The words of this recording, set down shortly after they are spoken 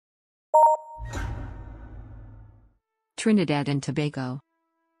Trinidad and Tobago.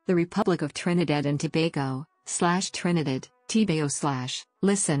 The Republic of Trinidad and Tobago, /Trinidad, /təʻbeɪɡoʊ/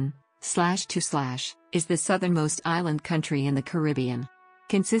 listen, /to/ is the southernmost island country in the Caribbean.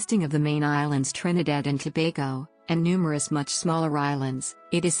 Consisting of the main islands Trinidad and Tobago, and numerous much smaller islands,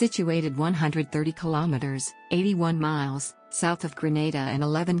 it is situated 130 kilometers, 81 miles, south of Grenada and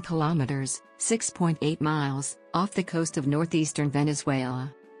 11 kilometers, 6.8 miles, off the coast of northeastern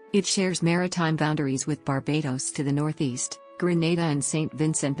Venezuela. It shares maritime boundaries with Barbados to the northeast, Grenada and Saint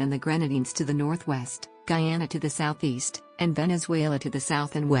Vincent and the Grenadines to the northwest, Guyana to the southeast, and Venezuela to the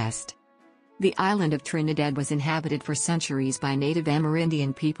south and west. The island of Trinidad was inhabited for centuries by native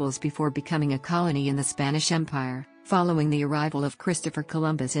Amerindian peoples before becoming a colony in the Spanish Empire, following the arrival of Christopher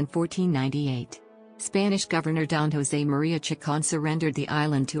Columbus in 1498. Spanish Governor Don José María Chacón surrendered the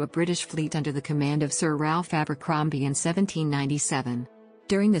island to a British fleet under the command of Sir Ralph Abercrombie in 1797.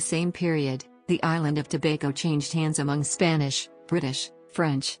 During the same period, the island of Tobago changed hands among Spanish, British,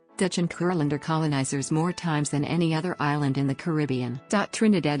 French, Dutch and Curlander colonizers more times than any other island in the Caribbean.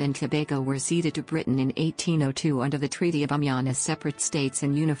 Trinidad and Tobago were ceded to Britain in 1802 under the Treaty of Amiens as separate states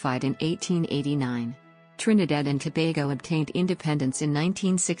and unified in 1889. Trinidad and Tobago obtained independence in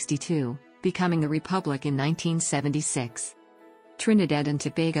 1962, becoming a republic in 1976. Trinidad and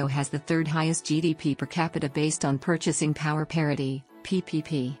Tobago has the third highest GDP per capita based on purchasing power parity,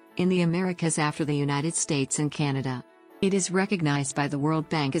 PPP, in the Americas after the United States and Canada. It is recognized by the World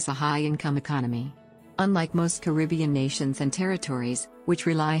Bank as a high-income economy. Unlike most Caribbean nations and territories, which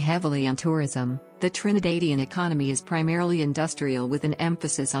rely heavily on tourism, the Trinidadian economy is primarily industrial with an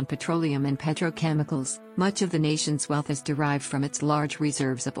emphasis on petroleum and petrochemicals. Much of the nation's wealth is derived from its large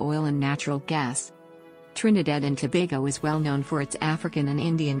reserves of oil and natural gas. Trinidad and Tobago is well known for its African and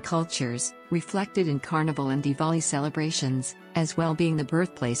Indian cultures, reflected in Carnival and Diwali celebrations, as well being the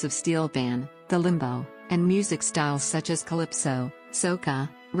birthplace of steel band, the limbo, and music styles such as calypso, soca,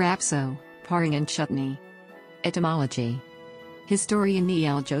 rapso, parang and chutney. Etymology. Historian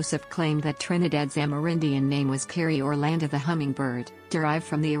Neil Joseph claimed that Trinidad's Amerindian name was Carrie or Land of the Hummingbird, derived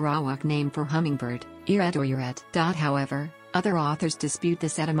from the Arawak name for hummingbird, ʻtrɪnɪdæd or ʻtrɪnɪdæd. However, other authors dispute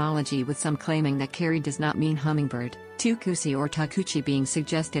this etymology, with some claiming that Carrie does not mean hummingbird, Tukusi or Takuchi being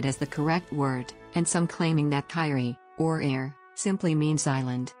suggested as the correct word, and some claiming that Kyrie, or air, simply means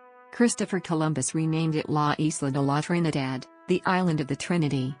island. Christopher Columbus renamed it La Isla de la Trinidad, the island of the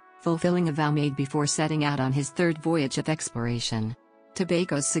Trinity, fulfilling a vow made before setting out on his third voyage of exploration.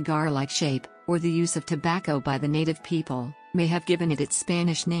 Tobago's cigar-like shape, or the use of tobacco by the native people, may have given it its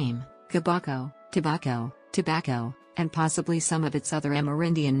Spanish name, Cabaco, Tobacco, Tobacco, and possibly some of its other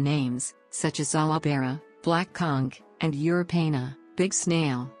Amerindian names, such as Alabera, Black Conch, and Europana, Big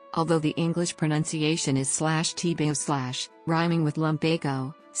Snail, although the English pronunciation is /tbeo/, rhyming with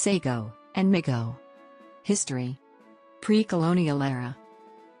lumbago, sago, and migo. History. Pre-colonial era.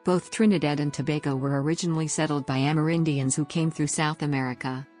 Both Trinidad and Tobago were originally settled by Amerindians who came through South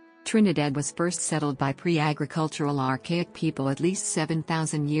America. Trinidad was first settled by pre-agricultural archaic people at least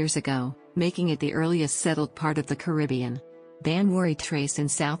 7,000 years ago, making it the earliest settled part of the Caribbean. Banwari Trace in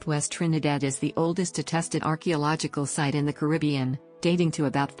southwest Trinidad is the oldest attested archaeological site in the Caribbean, dating to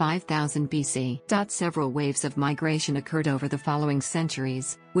about 5000 BC. Several waves of migration occurred over the following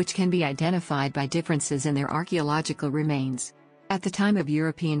centuries, which can be identified by differences in their archaeological remains. At the time of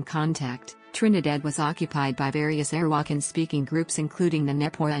European contact, Trinidad was occupied by various Arawakan-speaking groups including the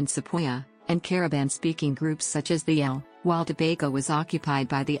Nepoya and Sepoya, and Caravan-speaking groups such as the El, while Tobago was occupied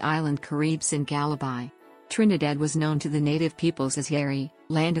by the island Caribs and Galabai. Trinidad was known to the native peoples as Yari,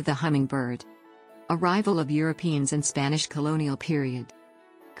 Land of the Hummingbird. Arrival of Europeans and Spanish colonial period.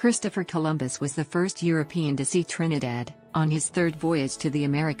 Christopher Columbus was the first European to see Trinidad, on his third voyage to the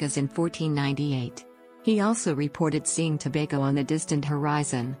Americas in 1498. He also reported seeing Tobago on the distant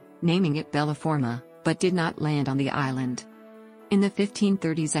horizon, naming it Bellaforma, but did not land on the island. In the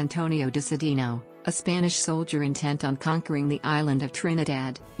 1530s, Antonio de Sedano, a Spanish soldier intent on conquering the island of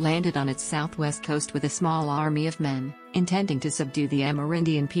Trinidad, landed on its southwest coast with a small army of men, intending to subdue the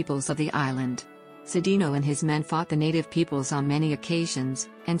Amerindian peoples of the island. Sedano and his men fought the native peoples on many occasions,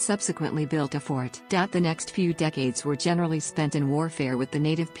 and subsequently built a fort. The next few decades were generally spent in warfare with the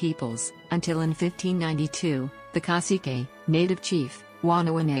native peoples, until in 1592, the cacique, native chief,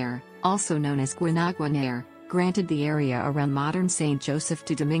 Wanawanare, also known as Guanaguanare, granted the area around modern St. Joseph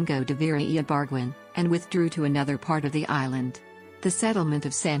to Domingo de Vera y Ibargüen, and withdrew to another part of the island. The settlement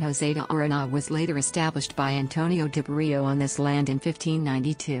of San Jose de Arana was later established by Antonio de Barrio on this land in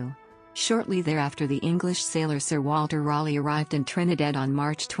 1592. Shortly thereafter, the English sailor Sir Walter Raleigh arrived in Trinidad on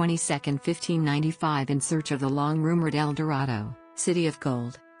March 22, 1595 in search of the long-rumored El Dorado, City of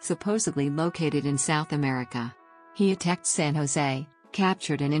Gold, supposedly located in South America. He attacked San Jose,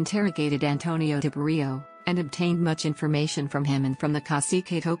 captured and interrogated Antonio de Barrio, and obtained much information from him and from the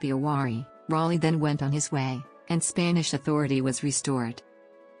cacique Topiawari. Raleigh then went on his way, and Spanish authority was restored.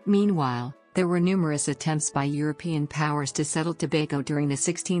 Meanwhile, there were numerous attempts by European powers to settle Tobago during the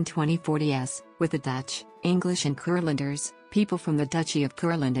 1620-40s, with the Dutch, English and Curlanders, people from the Duchy of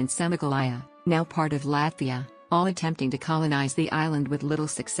Curland and Semigaliya, now part of Latvia, all attempting to colonize the island with little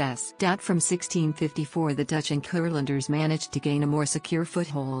success. From 1654 the Dutch and Curlanders managed to gain a more secure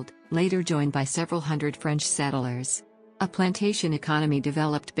foothold, later joined by several hundred French settlers. A plantation economy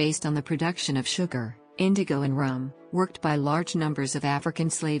developed based on the production of sugar, indigo and rum, worked by large numbers of African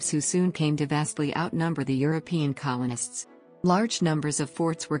slaves who soon came to vastly outnumber the European colonists. Large numbers of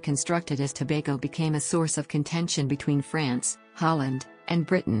forts were constructed as Tobago became a source of contention between France, Holland, and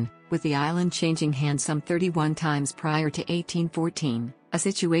Britain, with the island changing hands some 31 times prior to 1814, a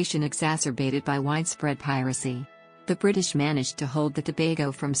situation exacerbated by widespread piracy. The British managed to hold the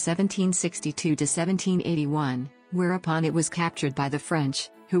Tobago from 1762 to 1781, whereupon it was captured by the French,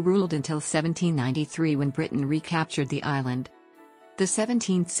 who ruled until 1793 when Britain recaptured the island. The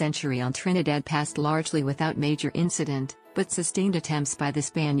 17th century on Trinidad passed largely without major incident, but sustained attempts by the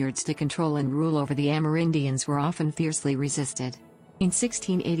Spaniards to control and rule over the Amerindians were often fiercely resisted. In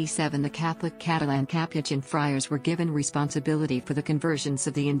 1687 the Catholic Catalan Capuchin friars were given responsibility for the conversions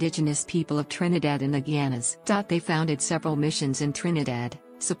of the indigenous people of Trinidad and the Guianas. They founded several missions in Trinidad,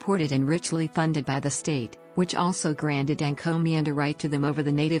 supported and richly funded by the state, which also granted encomienda right to them over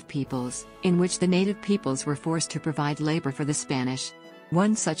the native peoples, in which the native peoples were forced to provide labor for the Spanish.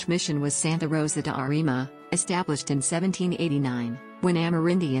 One such mission was Santa Rosa de Arima, established in 1789, when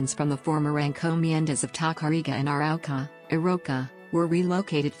Amerindians from the former encomiendas of Tacarigua and Arauca, Iroca, were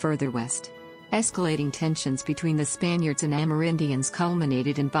relocated further west. Escalating tensions between the Spaniards and Amerindians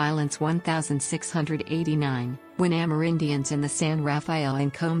culminated in violence 1689, when Amerindians in the San Rafael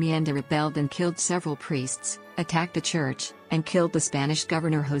encomienda rebelled and killed several priests, attacked a church, and killed the Spanish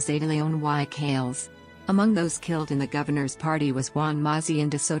governor José de León y Cales. Among those killed in the governor's party was Juan Mazian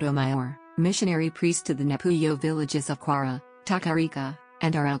de Sotomayor, missionary priest to the Napuyo villages of Cuara, Tacarigua,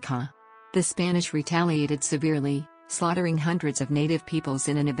 and Arauca. The Spanish retaliated severely, slaughtering hundreds of native peoples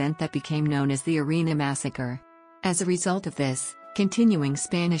in an event that became known as the Arena Massacre. As a result of this, continuing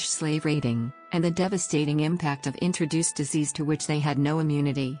Spanish slave raiding, and the devastating impact of introduced disease to which they had no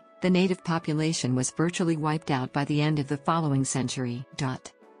immunity, the native population was virtually wiped out by the end of the following century.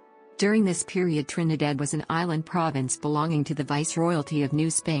 During this period Trinidad was an island province belonging to the Viceroyalty of New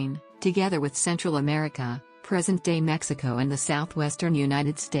Spain, together with Central America, present-day Mexico and the southwestern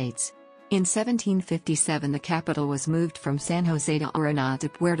United States. In 1757 the capital was moved from San Jose de Arana to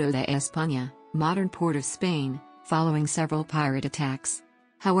Puerto de España, modern port of Spain, following several pirate attacks.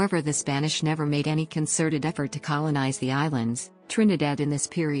 However, the Spanish never made any concerted effort to colonize the islands. Trinidad in this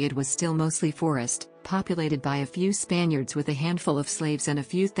period was still mostly forest, populated by a few Spaniards with a handful of slaves and a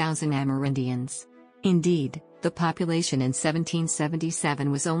few thousand Amerindians. Indeed, the population in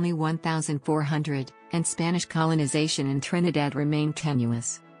 1777 was only 1,400, and Spanish colonization in Trinidad remained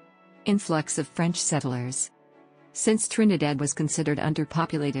tenuous. Influx of French settlers. Since Trinidad was considered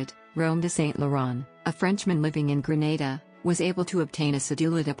underpopulated, Rome de Saint Laurent, a Frenchman living in Grenada, was able to obtain a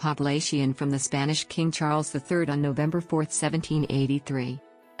cédule de population from the Spanish King Charles III on November 4, 1783.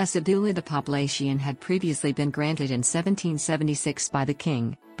 A cédule de population had previously been granted in 1776 by the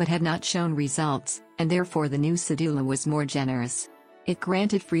king, but had not shown results, and therefore the new cédule was more generous. It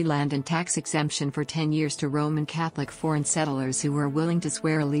granted free land and tax exemption for 10 years to Roman Catholic foreign settlers who were willing to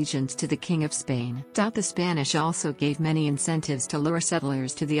swear allegiance to the King of Spain. The Spanish also gave many incentives to lure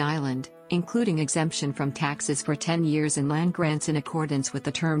settlers to the island, including exemption from taxes for 10 years and land grants in accordance with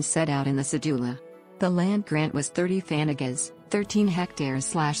the terms set out in the cédule. The land grant was 30 fanegas, 13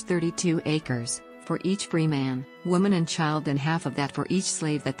 hectares/32 acres, for each free man, woman and child, and half of that for each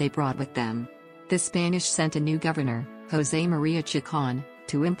slave that they brought with them. The Spanish sent a new governor, José María Chacón,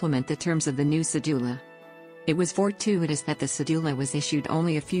 to implement the terms of the new cédule. It was fortuitous that the cédule was issued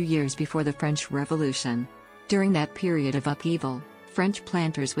only a few years before the French Revolution. During that period of upheaval, French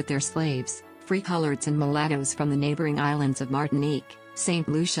planters with their slaves, free coloreds and mulattoes from the neighboring islands of Martinique, Saint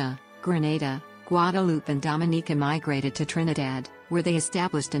Lucia, Grenada, Guadeloupe and Dominica migrated to Trinidad, where they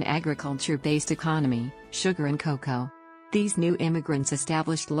established an agriculture-based economy, sugar and cocoa. These new immigrants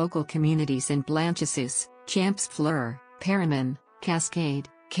established local communities in Blanchisseuse, Champs-Fleur, Paramin, Cascade,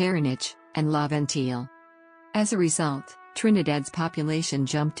 Carenage, and La Ventille. As a result, Trinidad's population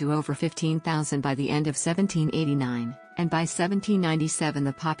jumped to over 15,000 by the end of 1789, and by 1797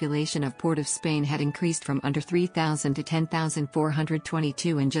 the population of Port of Spain had increased from under 3,000 to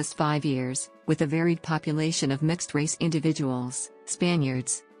 10,422 in just 5 years, with a varied population of mixed-race individuals,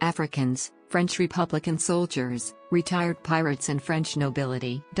 Spaniards, Africans, French Republican soldiers, retired pirates and French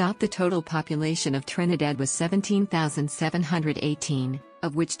nobility. The total population of Trinidad was 17,718,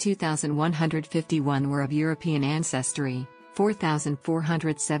 of which 2,151 were of European ancestry,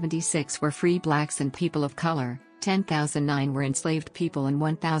 4,476 were free blacks and people of color, 10,009 were enslaved people and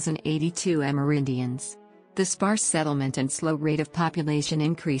 1,082 Amerindians. The sparse settlement and slow rate of population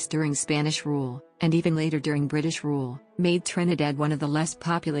increase during Spanish rule, and even later during British rule, made Trinidad one of the less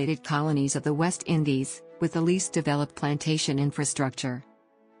populated colonies of the West Indies, with the least developed plantation infrastructure.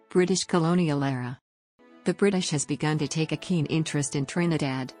 British colonial era. The British has begun to take a keen interest in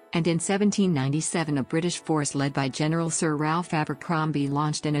Trinidad, and in 1797 a British force led by General Sir Ralph Abercrombie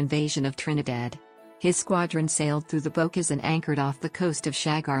launched an invasion of Trinidad. His squadron sailed through the Bocas and anchored off the coast of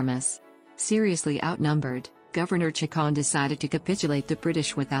Chaguarmas. Seriously outnumbered, Governor Chacon decided to capitulate the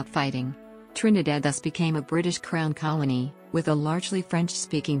British without fighting. Trinidad thus became a British Crown colony, with a largely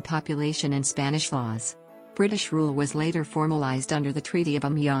French-speaking population and Spanish laws. British rule was later formalized under the Treaty of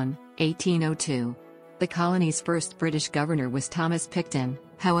Amiens, 1802. The colony's first British governor was Thomas Picton,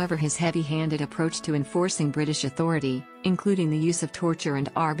 however his heavy-handed approach to enforcing British authority, including the use of torture and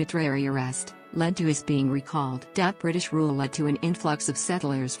arbitrary arrest, led to his being recalled. British rule led to an influx of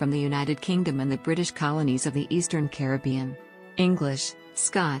settlers from the United Kingdom and the British colonies of the Eastern Caribbean. English,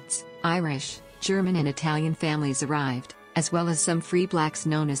 Scots, Irish, German and Italian families arrived, as well as some free blacks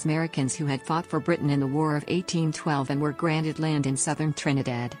known as Americans who had fought for Britain in the War of 1812 and were granted land in southern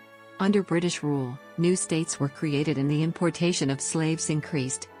Trinidad. Under British rule, new states were created and the importation of slaves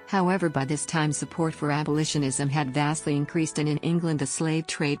increased. However, by this time support for abolitionism had vastly increased and in England the slave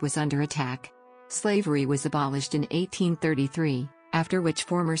trade was under attack. Slavery was abolished in 1833, after which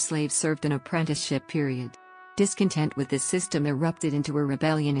former slaves served an apprenticeship period. Discontent with this system erupted into a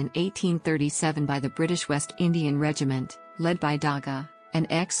rebellion in 1837 by the British West Indian Regiment, led by Daga, an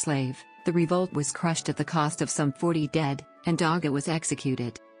ex-slave. The revolt was crushed at the cost of some 40 dead, and Daga was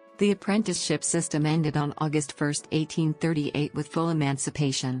executed. The apprenticeship system ended on August 1, 1838 with full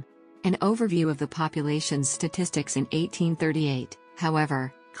emancipation. An overview of the population's statistics in 1838,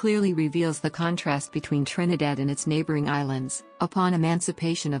 however, clearly reveals the contrast between Trinidad and its neighboring islands. Upon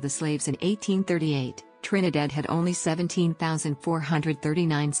emancipation of the slaves in 1838, Trinidad had only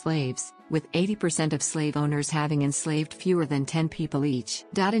 17,439 slaves, with 80% of slave owners having enslaved fewer than 10 people each.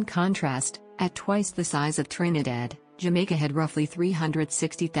 In contrast, at twice the size of Trinidad, Jamaica had roughly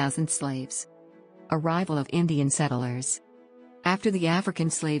 360,000 slaves. Arrival of Indian settlers. After the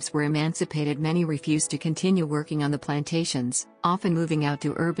African slaves were emancipated, many refused to continue working on the plantations, often moving out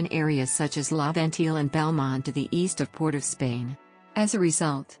to urban areas such as La Ventil and Belmont to the east of Port of Spain. As a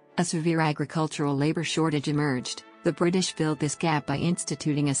result, a severe agricultural labor shortage emerged. The British filled this gap by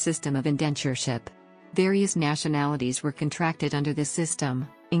instituting a system of indentureship. Various nationalities were contracted under this system,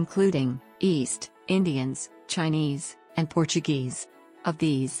 including East Indians, Chinese, and Portuguese. Of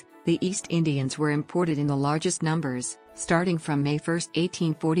these, the East Indians were imported in the largest numbers, starting from May 1,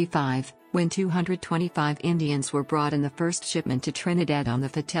 1845, when 225 Indians were brought in the first shipment to Trinidad on the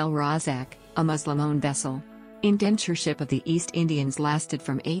Fatel Razak, a Muslim-owned vessel. Indentureship of the East Indians lasted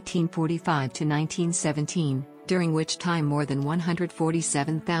from 1845 to 1917, during which time more than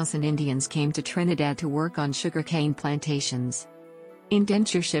 147,000 Indians came to Trinidad to work on sugarcane plantations.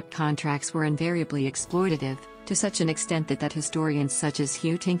 Indentureship contracts were invariably exploitative, to such an extent that historians such as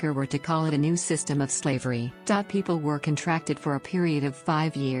Hugh Tinker were to call it a new system of slavery. People were contracted for a period of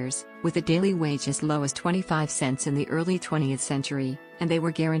 5 years, with a daily wage as low as 25 cents in the early 20th century, and they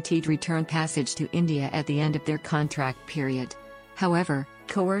were guaranteed return passage to India at the end of their contract period. However,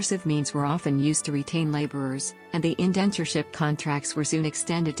 coercive means were often used to retain laborers, and the indentureship contracts were soon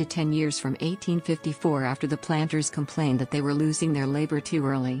extended to 10 years from 1854 after the planters complained that they were losing their labor too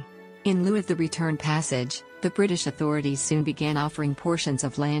early. In lieu of the return passage, the British authorities soon began offering portions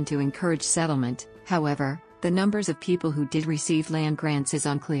of land to encourage settlement. However, the numbers of people who did receive land grants is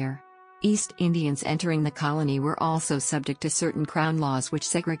unclear. East Indians entering the colony were also subject to certain crown laws which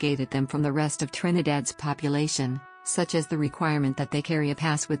segregated them from the rest of Trinidad's population, such as the requirement that they carry a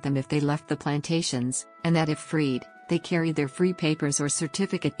pass with them if they left the plantations, and that if freed, they carried their free papers or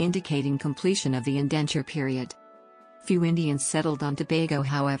certificate indicating completion of the indenture period. Few Indians settled on Tobago,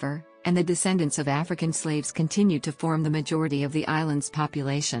 however, and the descendants of African slaves continued to form the majority of the island's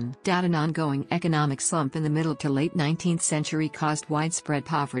population. An ongoing economic slump in the middle to late 19th century caused widespread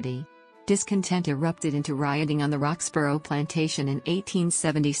poverty. Discontent erupted into rioting on the Roxborough plantation in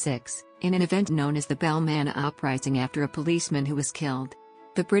 1876, in an event known as the Bellman Uprising after a policeman who was killed.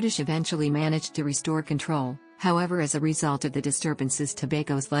 The British eventually managed to restore control. However, as a result of the disturbances,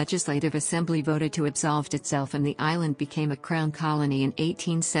 Tobago's Legislative Assembly voted to absolve itself and the island became a crown colony in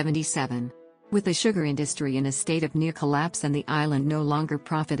 1877. With the sugar industry in a state of near collapse and the island no longer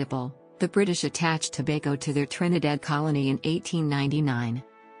profitable, the British attached Tobago to their Trinidad colony in 1899.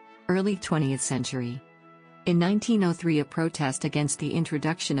 Early 20th century. In 1903, a protest against the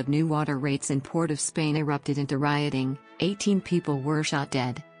introduction of new water rates in Port of Spain erupted into rioting. 18 people were shot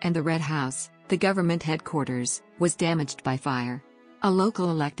dead, and the Red House, the government headquarters, was damaged by fire. A local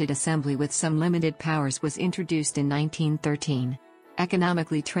elected assembly with some limited powers was introduced in 1913.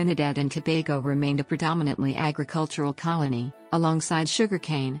 Economically, Trinidad and Tobago remained a predominantly agricultural colony. Alongside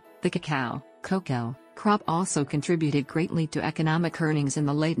sugarcane, the cocoa crop also contributed greatly to economic earnings in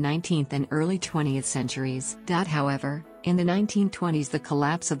the late 19th and early 20th centuries. However, in the 1920s, the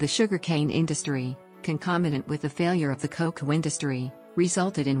collapse of the sugarcane industry, concomitant with the failure of the cocoa industry,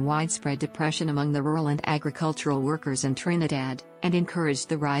 resulted in widespread depression among the rural and agricultural workers in Trinidad, and encouraged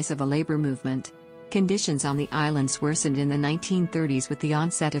the rise of a labor movement. Conditions on the islands worsened in the 1930s with the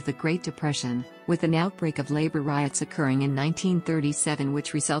onset of the Great Depression, with an outbreak of labor riots occurring in 1937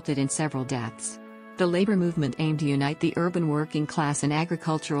 which resulted in several deaths. The labor movement aimed to unite the urban working class and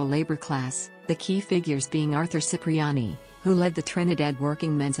agricultural labor class, the key figures being Arthur Cipriani, who led the Trinidad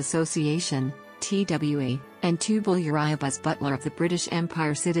Working Men's Association, TWA, and Tubal Uriah Butler of the British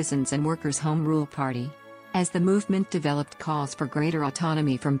Empire Citizens and Workers' Home Rule Party. As the movement developed, calls for greater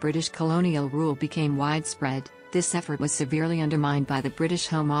autonomy from British colonial rule became widespread. This effort was severely undermined by the British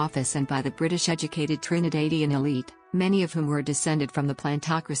Home Office and by the British-educated Trinidadian elite, many of whom were descended from the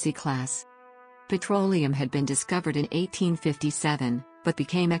plantocracy class. Petroleum had been discovered in 1857, but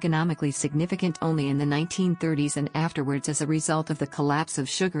became economically significant only in the 1930s and afterwards as a result of the collapse of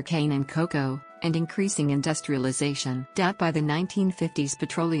sugarcane and cocoa, and increasing industrialization. By the 1950s,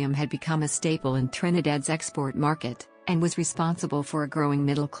 petroleum had become a staple in Trinidad's export market, and was responsible for a growing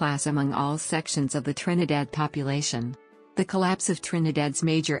middle class among all sections of the Trinidad population. The collapse of Trinidad's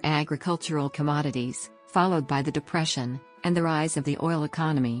major agricultural commodities, followed by the Depression, and the rise of the oil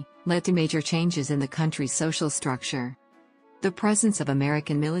economy, led to major changes in the country's social structure. The presence of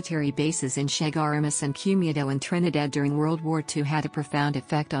American military bases in Chaguaramas and Cumudo in Trinidad during World War II had a profound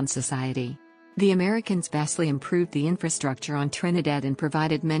effect on society. The Americans vastly improved the infrastructure on Trinidad and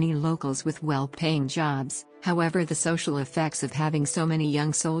provided many locals with well-paying jobs. However, the social effects of having so many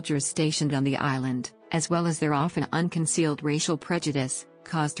young soldiers stationed on the island, as well as their often unconcealed racial prejudice,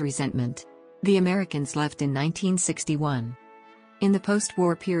 caused resentment. The Americans left in 1961. In the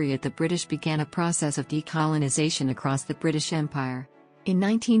post-war period, the British began a process of decolonization across the British Empire. In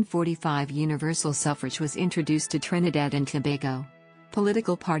 1945, universal suffrage was introduced to Trinidad and Tobago.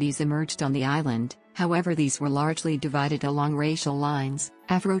 Political parties emerged on the island, however these were largely divided along racial lines.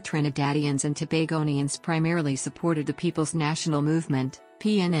 Afro-Trinidadians and Tobagonians primarily supported the People's National Movement,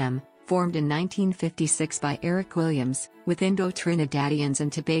 PNM, formed in 1956 by Eric Williams, with Indo-Trinidadians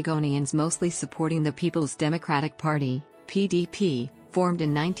and Tobagonians mostly supporting the People's Democratic Party, PDP, formed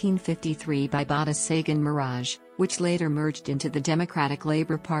in 1953 by Bada Sagan Mirage, which later merged into the Democratic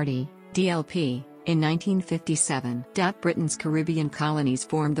Labour Party, DLP, in 1957. Britain's Caribbean colonies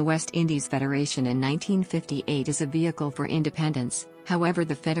formed the West Indies Federation in 1958 as a vehicle for independence. However,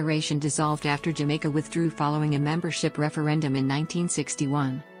 the federation dissolved after Jamaica withdrew following a membership referendum in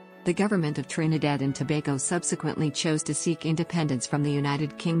 1961. The government of Trinidad and Tobago subsequently chose to seek independence from the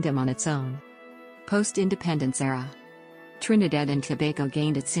United Kingdom on its own. Post-independence era. Trinidad and Tobago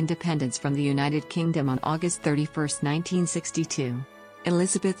gained its independence from the United Kingdom on August 31, 1962.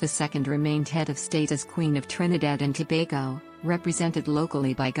 Elizabeth II remained head of state as Queen of Trinidad and Tobago, represented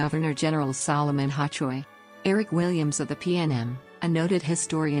locally by Governor-General Solomon Hochoy. Eric Williams of the PNM, a noted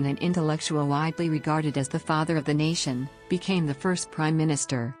historian and intellectual widely regarded as the father of the nation, became the first prime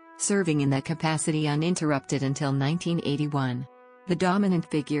minister, serving in that capacity uninterrupted until 1981. The dominant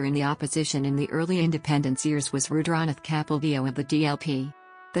figure in the opposition in the early independence years was Rudranath Kapildio of the DLP.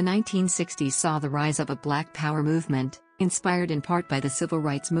 The 1960s saw the rise of a Black Power movement, inspired in part by the civil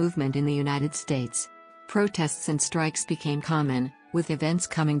rights movement in the United States. Protests and strikes became common, with events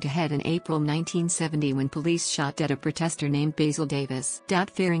coming to head in April 1970 when police shot dead a protester named Basil Davis.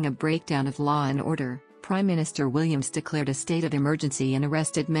 Fearing a breakdown of law and order, Prime Minister Williams declared a state of emergency and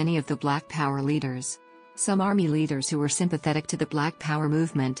arrested many of the Black Power leaders. Some army leaders who were sympathetic to the Black Power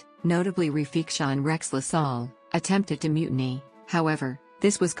movement, notably Rafiq Shah and Rex LaSalle, attempted to mutiny. However,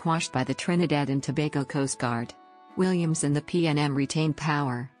 this was quashed by the Trinidad and Tobago Coast Guard. Williams and the PNM retained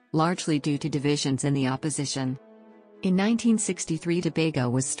power, largely due to divisions in the opposition. In 1963, Tobago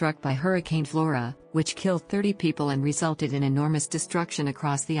was struck by Hurricane Flora, which killed 30 people and resulted in enormous destruction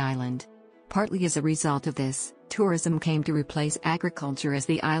across the island. Partly as a result of this, tourism came to replace agriculture as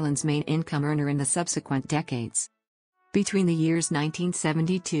the island's main income earner in the subsequent decades. Between the years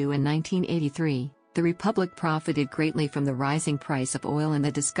 1972 and 1983, the Republic profited greatly from the rising price of oil and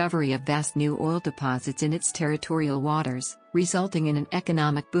the discovery of vast new oil deposits in its territorial waters, resulting in an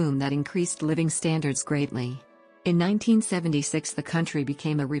economic boom that increased living standards greatly. In 1976, the country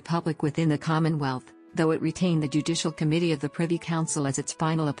became a republic within the Commonwealth, though it retained the Judicial Committee of the Privy Council as its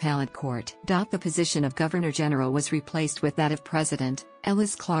final appellate court. The position of Governor-General was replaced with that of President.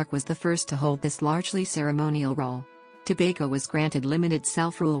 Ellis Clark was the first to hold this largely ceremonial role. Tobago was granted limited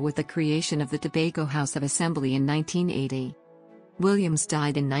self-rule with the creation of the Tobago House of Assembly in 1980. Williams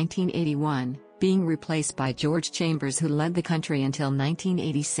died in 1981, being replaced by George Chambers, who led the country until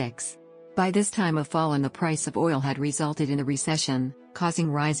 1986. By this time, a fall in the price of oil had resulted in a recession,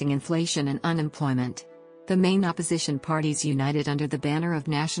 causing rising inflation and unemployment. The main opposition parties united under the banner of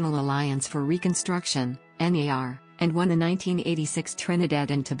National Alliance for Reconstruction, NAR, and won the 1986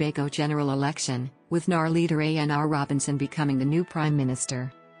 Trinidad and Tobago general election, with NAR leader A.N.R. Robinson becoming the new prime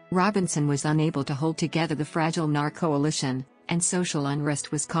minister. Robinson was unable to hold together the fragile NAR coalition, and social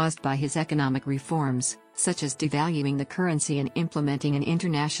unrest was caused by his economic reforms, such as devaluing the currency and implementing an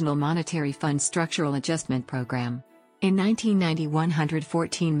International Monetary Fund structural adjustment program. In 1990,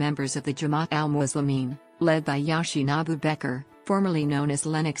 114 members of the Jamaat al-Muslimin, led by Yashin Abu Bekr, formerly known as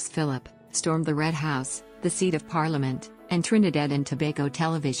Lennox Phillip, stormed the Red House, the seat of Parliament, and Trinidad and Tobago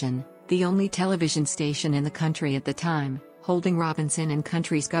Television, the only television station in the country at the time, holding Robinson and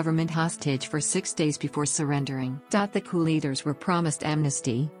country's government hostage for 6 days before surrendering. The coup leaders were promised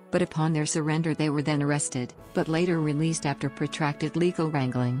amnesty, but upon their surrender they were then arrested, but later released after protracted legal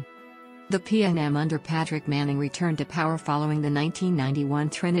wrangling. The PNM under Patrick Manning returned to power following the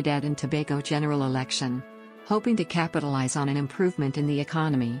 1991 Trinidad and Tobago general election. Hoping to capitalize on an improvement in the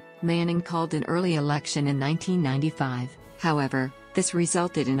economy, Manning called an early election in 1995. However, this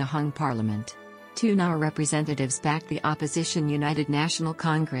resulted in a hung parliament. Two NAR representatives backed the opposition United National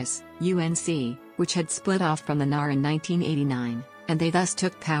Congress, UNC, which had split off from the NAR in 1989, and they thus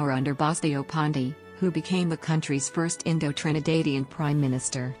took power under Bosdeo Ponti, who became the country's first Indo-Trinidadian prime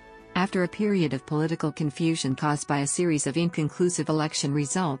minister. After a period of political confusion caused by a series of inconclusive election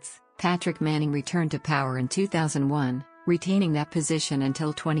results, Patrick Manning returned to power in 2001, retaining that position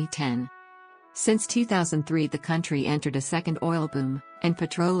until 2010. Since 2003, the country entered a second oil boom, and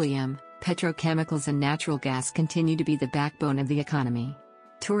petroleum, petrochemicals and natural gas continue to be the backbone of the economy.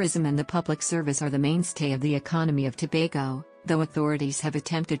 Tourism and the public service are the mainstay of the economy of Tobago, though authorities have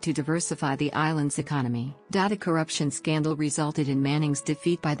attempted to diversify the island's economy. A corruption scandal resulted in Manning's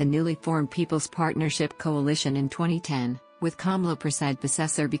defeat by the newly formed People's Partnership Coalition in 2010, with Kamala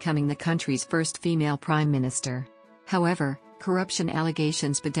Persad-Bissessar becoming the country's first female prime minister. However, corruption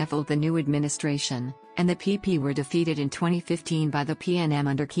allegations bedeviled the new administration, and the PP were defeated in 2015 by the PNM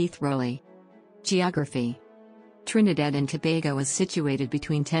under Keith Rowley. Geography. Trinidad and Tobago is situated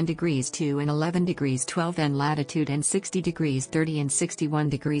between 10 degrees 2 and 11 degrees 12 N latitude and 60 degrees 30 and 61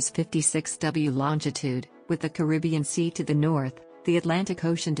 degrees 56 W longitude, with the Caribbean Sea to the north, the Atlantic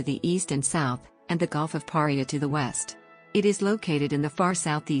Ocean to the east and south, and the Gulf of Paria to the west. It is located in the far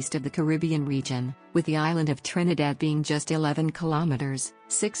southeast of the Caribbean region, with the island of Trinidad being just 11 kilometers,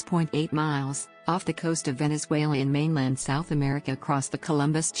 6.8 miles, off the coast of Venezuela in mainland South America across the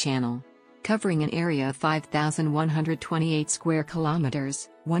Columbus Channel. Covering an area of 5,128 square kilometers,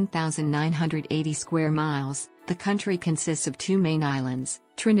 1,980 square miles, the country consists of two main islands,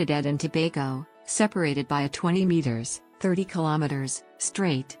 Trinidad and Tobago, separated by a 20 meters, 30 kilometers,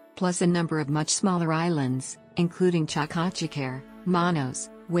 strait, plus a number of much smaller islands, including Chacachacar, Manos,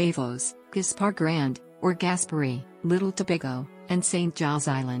 Huevos, Gaspar Grande, or Gaspari, Little Tobago, and St. Giles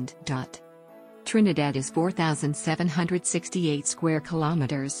Island. Trinidad is 4,768 square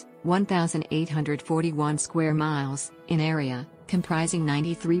kilometers, 1,841 square miles, in area, comprising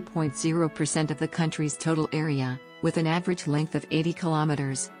 93.0% of the country's total area, with an average length of 80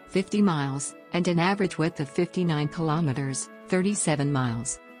 kilometers, 50 miles, and an average width of 59 kilometers, 37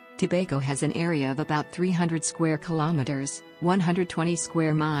 miles. Tobago has an area of about 300 square kilometers, 120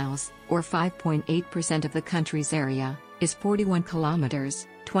 square miles, or 5.8% of the country's area, is 41 kilometers,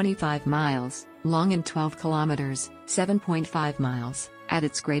 25 miles, long and 12 kilometers, 7.5 miles, at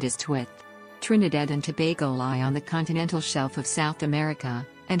its greatest width. Trinidad and Tobago lie on the continental shelf of South America,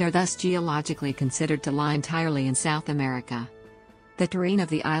 and are thus geologically considered to lie entirely in South America. The terrain of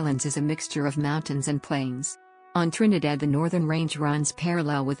the islands is a mixture of mountains and plains. On Trinidad, the northern range runs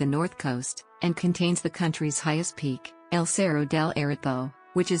parallel with the north coast, and contains the country's highest peak, El Cerro del Arropo,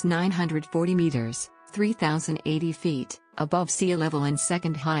 which is 940 meters, 3,080 feet, above sea level, and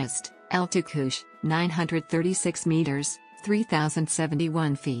second highest, El Tucush, 936 meters,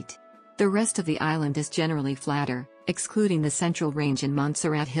 3,071 feet. The rest of the island is generally flatter, excluding the Central Range and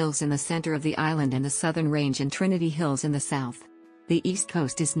Montserrat Hills in the center of the island and the Southern Range and Trinity Hills in the south. The east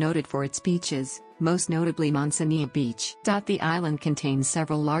coast is noted for its beaches, most notably Manzanilla Beach. The island contains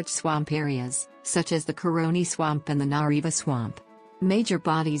several large swamp areas, such as the Coroni Swamp and the Nariva Swamp. Major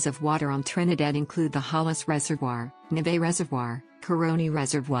bodies of water on Trinidad include the Hollis Reservoir, Neve Reservoir, Coroni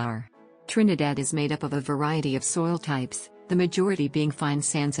Reservoir. Trinidad is made up of a variety of soil types, the majority being fine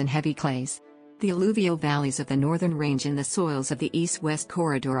sands and heavy clays. The alluvial valleys of the northern range and the soils of the east-west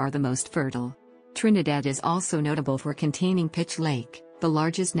corridor are the most fertile. Trinidad is also notable for containing Pitch Lake, the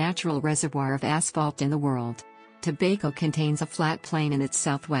largest natural reservoir of asphalt in the world. Tobago contains a flat plain in its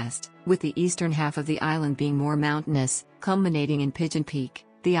southwest, with the eastern half of the island being more mountainous, culminating in Pigeon Peak,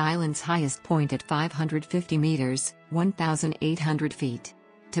 the island's highest point at 550 meters, 1,800 feet.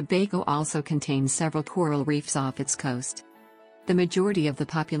 Tobago also contains several coral reefs off its coast. The majority of the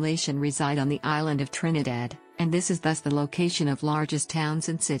population reside on the island of Trinidad, and this is thus the location of largest towns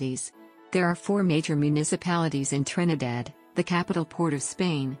and cities. There are 4 major municipalities in Trinidad: the capital port of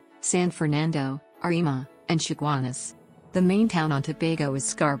Spain, San Fernando, Arima, and Chaguanas. The main town on Tobago is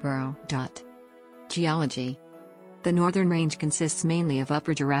Scarborough. Geology. The northern range consists mainly of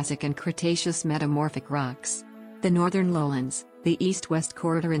Upper Jurassic and Cretaceous metamorphic rocks. The northern lowlands, the east-west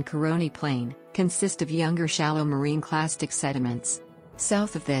corridor and Coroni Plain, consist of younger shallow marine clastic sediments.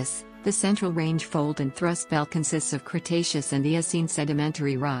 South of this, the Central Range fold and thrust belt consists of Cretaceous and Eocene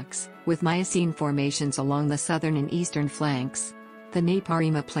sedimentary rocks, with Miocene formations along the southern and eastern flanks. The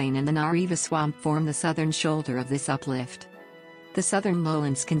Naparima Plain and the Nariva Swamp form the southern shoulder of this uplift. The southern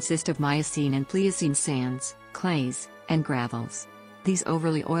lowlands consist of Miocene and Pliocene sands, clays, and gravels. These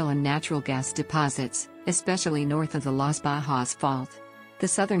overlay oil and natural gas deposits, especially north of the Las Bajas Fault. The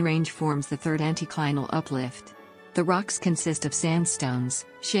southern range forms the third anticlinal uplift. The rocks consist of sandstones,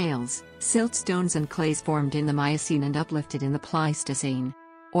 shales, siltstones and clays formed in the Miocene and uplifted in the Pleistocene.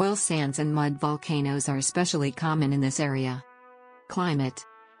 Oil sands and mud volcanoes are especially common in this area. Climate.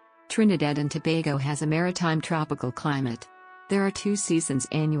 Trinidad and Tobago has a maritime tropical climate. There are 2 seasons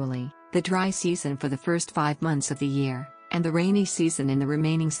annually, the dry season for the first 5 months of the year, and the rainy season in the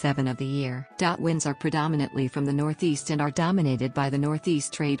remaining 7 of the year. Winds are predominantly from the northeast and are dominated by the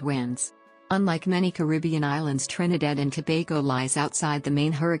northeast trade winds. Unlike many Caribbean islands, Trinidad and Tobago lies outside the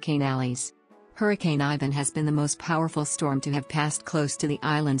main hurricane alleys. Hurricane Ivan has been the most powerful storm to have passed close to the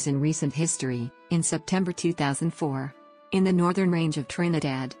islands in recent history, in September 2004. In the northern range of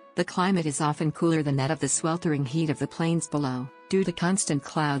Trinidad, the climate is often cooler than that of the sweltering heat of the plains below, due to constant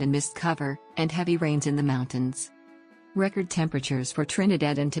cloud and mist cover, and heavy rains in the mountains. Record temperatures for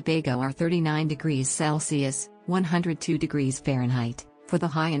Trinidad and Tobago are 39 degrees Celsius, 102 degrees Fahrenheit, for the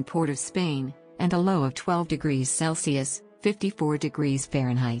high in Port of Spain, and a low of 12 degrees Celsius, 54 degrees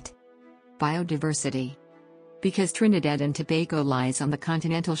Fahrenheit. Biodiversity. Because Trinidad and Tobago lies on the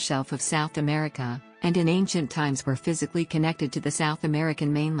continental shelf of South America, and in ancient times were physically connected to the South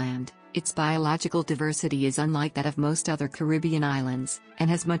American mainland, its biological diversity is unlike that of most other Caribbean islands, and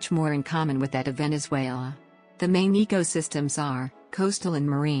has much more in common with that of Venezuela. The main ecosystems are coastal and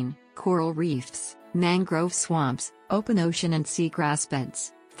marine, coral reefs, mangrove swamps, open ocean and seagrass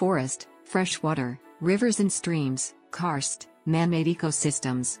beds, forest, freshwater, rivers and streams, karst, man-made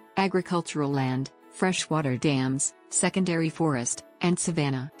ecosystems, agricultural land, freshwater dams, secondary forest, and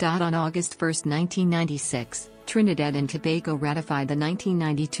savanna. On August 1, 1996, Trinidad and Tobago ratified the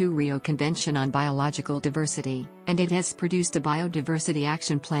 1992 Rio Convention on Biological Diversity, and it has produced a Biodiversity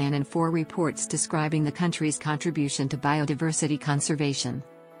Action Plan and 4 reports describing the country's contribution to biodiversity conservation.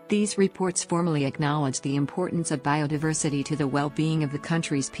 These reports formally acknowledge the importance of biodiversity to the well-being of the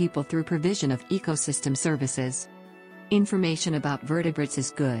country's people through provision of ecosystem services. Information about vertebrates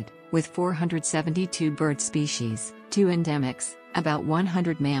is good, with 472 bird species, 2 endemics, about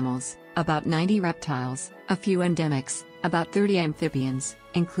 100 mammals, about 90 reptiles, a few endemics, about 30 amphibians,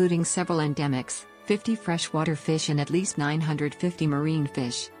 including several endemics, 50 freshwater fish and at least 950 marine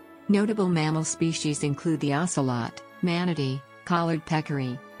fish. Notable mammal species include the ocelot, manatee, collared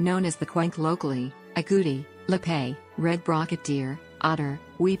peccary, known as the quank locally, agouti, lapay, red brocket deer, otter,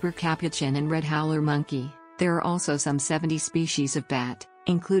 weeper capuchin and red howler monkey. There are also some 70 species of bat,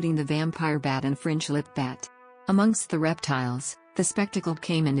 including the vampire bat and fringe-lip bat. Amongst the reptiles, the spectacled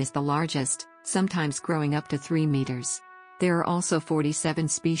caiman is the largest, sometimes growing up to 3 meters. There are also 47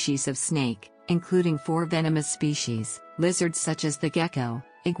 species of snake, including 4 venomous species, lizards such as the gecko,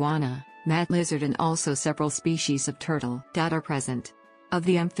 iguana, mat lizard and also several species of turtle that are present. Of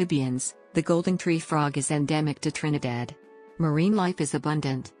the amphibians, the golden tree frog is endemic to Trinidad. Marine life is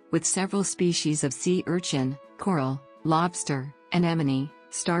abundant, with several species of sea urchin, coral, lobster, anemone,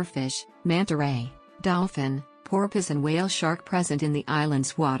 starfish, manta ray, dolphin, porpoise and whale shark present in the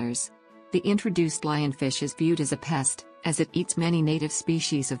island's waters. The introduced lionfish is viewed as a pest, as it eats many native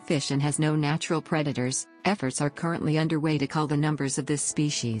species of fish and has no natural predators. Efforts are currently underway to cull the numbers of this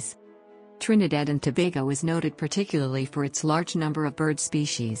species. Trinidad and Tobago is noted particularly for its large number of bird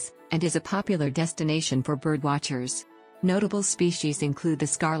species, and is a popular destination for birdwatchers. Notable species include the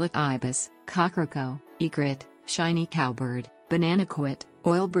scarlet ibis, cockroach, egret, shiny cowbird, banana quit,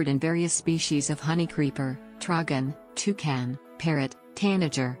 oilbird and various species of honey creeper, trogon, toucan, parrot,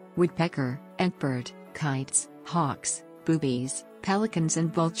 tanager, woodpecker, antbird, kites, hawks, boobies, pelicans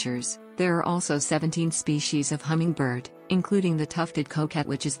and vultures. There are also 17 species of hummingbird, including the tufted coquette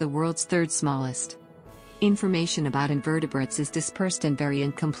which is the world's 3rd smallest. Information about invertebrates is dispersed and very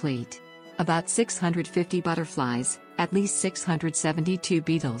incomplete. About 650 butterflies, at least 672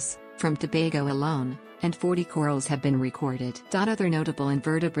 beetles, from Tobago alone, and 40 corals have been recorded. Other notable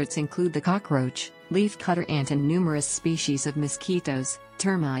invertebrates include the cockroach, leafcutter ant and numerous species of mosquitoes,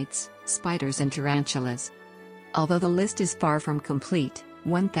 termites, spiders and tarantulas. Although the list is far from complete,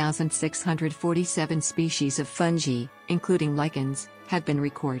 1,647 species of fungi, including lichens, have been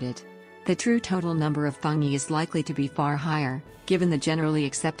recorded. The true total number of fungi is likely to be far higher, given the generally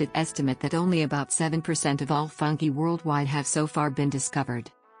accepted estimate that only about 7% of all fungi worldwide have so far been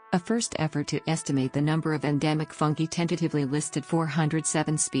discovered. A first effort to estimate the number of endemic fungi tentatively listed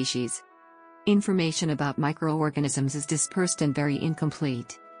 407 species. Information about microorganisms is dispersed and very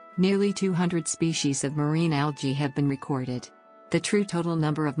incomplete. Nearly 200 species of marine algae have been recorded. The true total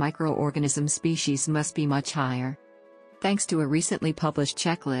number of microorganism species must be much higher. Thanks to a recently published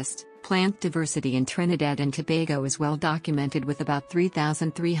checklist, plant diversity in Trinidad and Tobago is well documented with about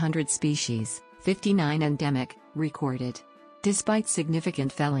 3,300 species, 59 endemic, recorded. Despite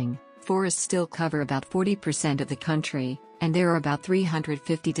significant felling, forests still cover about 40% of the country, and there are about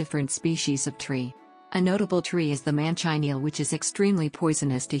 350 different species of tree. A notable tree is the manchineel, which is extremely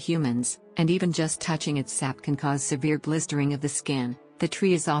poisonous to humans, and even just touching its sap can cause severe blistering of the skin. The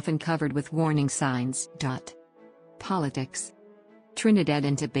tree is often covered with warning signs. Politics. Trinidad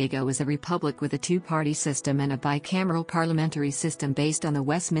and Tobago is a republic with a 2-party system and a bicameral parliamentary system based on the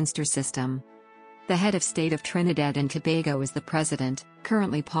Westminster system. The head of state of Trinidad and Tobago is the president,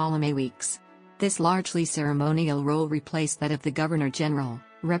 currently Paul Weeks. This largely ceremonial role replaced that of the Governor-General,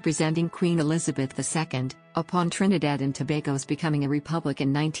 representing Queen Elizabeth II, upon Trinidad and Tobago's becoming a republic in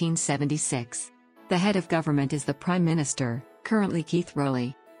 1976. The head of government is the Prime Minister, currently Keith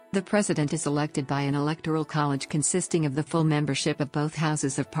Rowley. The President is elected by an electoral college consisting of the full membership of both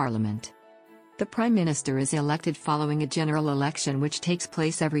Houses of Parliament. The Prime Minister is elected following a general election which takes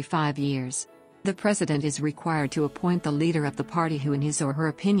place every 5 years. The President is required to appoint the leader of the party who in his or her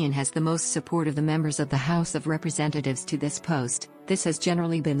opinion has the most support of the members of the House of Representatives to this post. This has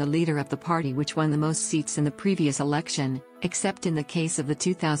generally been the leader of the party which won the most seats in the previous election, except in the case of the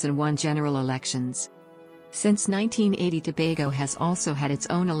 2001 general elections. Since 1980, Tobago has also had its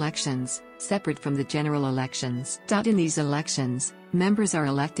own elections, separate from the general elections. In these elections, members are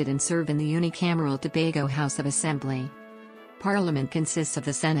elected and serve in the unicameral Tobago House of Assembly. Parliament consists of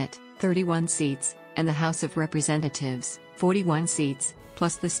the Senate, 31 seats, and the House of Representatives, 41 seats,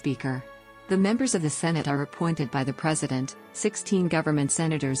 plus the Speaker. The members of the Senate are appointed by the President, 16 government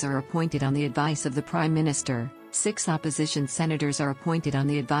senators are appointed on the advice of the Prime Minister, 6 opposition senators are appointed on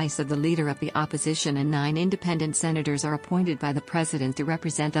the advice of the Leader of the Opposition and 9 independent senators are appointed by the President to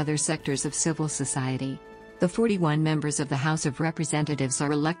represent other sectors of civil society. The 41 members of the House of Representatives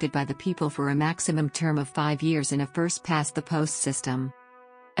are elected by the people for a maximum term of 5 years in a first-past-the-post system.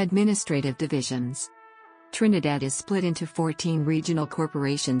 Administrative divisions. Trinidad is split into 14 regional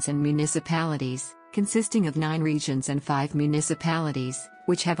corporations and municipalities, consisting of 9 regions and 5 municipalities,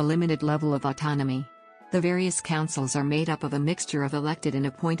 which have a limited level of autonomy. The various councils are made up of a mixture of elected and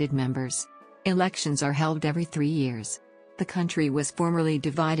appointed members. Elections are held every 3 years. The country was formerly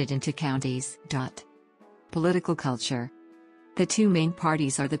divided into counties. Political culture. The 2 main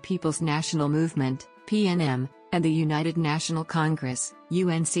parties are the People's National Movement, PNM, and the United National Congress,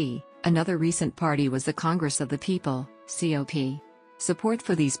 UNC. Another recent party was the Congress of the People, COP. Support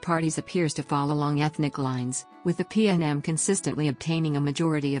for these parties appears to fall along ethnic lines, with the PNM consistently obtaining a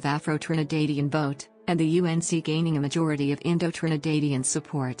majority of Afro-Trinidadian vote, and the UNC gaining a majority of Indo-Trinidadian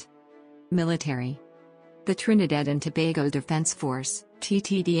support. Military. The Trinidad and Tobago Defense Force,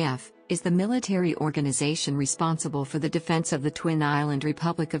 TTDF is the military organization responsible for the defense of the Twin Island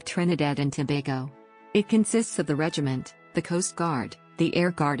Republic of Trinidad and Tobago. It consists of the regiment, the Coast Guard, the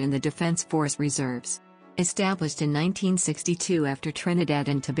Air Guard and the Defense Force Reserves. Established in 1962 after Trinidad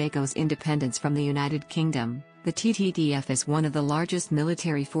and Tobago's independence from the United Kingdom, the TTDF is one of the largest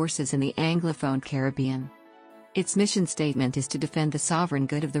military forces in the Anglophone Caribbean. Its mission statement is to defend the sovereign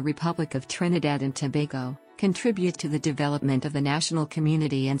good of the Republic of Trinidad and Tobago, contribute to the development of the national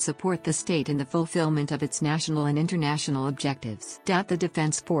community and support the state in the fulfillment of its national and international objectives. The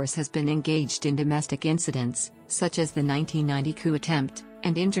Defense Force has been engaged in domestic incidents, such as the 1990 coup attempt,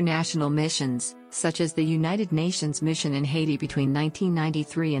 and international missions, such as the United Nations mission in Haiti between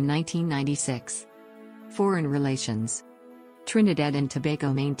 1993 and 1996. Foreign relations. Trinidad and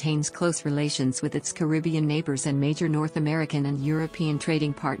Tobago maintains close relations with its Caribbean neighbors and major North American and European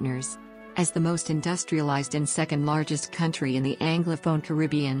trading partners. As the most industrialized and second largest country in the Anglophone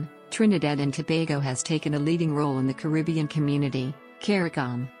Caribbean, Trinidad and Tobago has taken a leading role in the Caribbean community,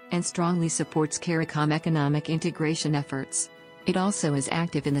 CARICOM, and strongly supports CARICOM economic integration efforts. It also is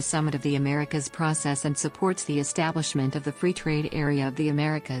active in the Summit of the Americas process and supports the establishment of the Free Trade Area of the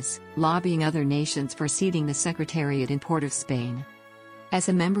Americas, lobbying other nations for seating the Secretariat in Port of Spain. As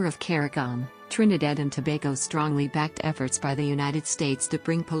a member of CARICOM, Trinidad and Tobago strongly backed efforts by the United States to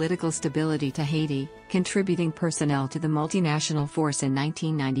bring political stability to Haiti, contributing personnel to the multinational force in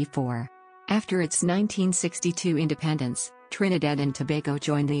 1994. After its 1962 independence, Trinidad and Tobago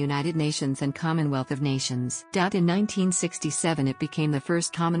joined the United Nations and Commonwealth of Nations. In 1967 it became the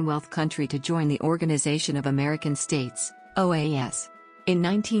first Commonwealth country to join the Organization of American States, OAS. In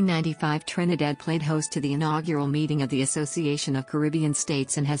 1995 Trinidad played host to the inaugural meeting of the Association of Caribbean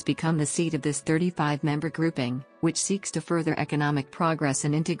States and has become the seat of this 35-member grouping, which seeks to further economic progress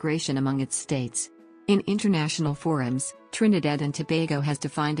and integration among its states. In international forums, Trinidad and Tobago has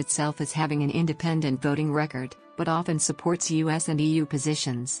defined itself as having an independent voting record, but often supports US and EU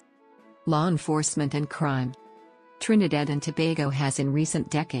positions. Law enforcement and crime. Trinidad and Tobago has in recent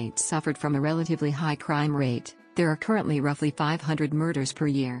decades suffered from a relatively high crime rate. There are currently roughly 500 murders per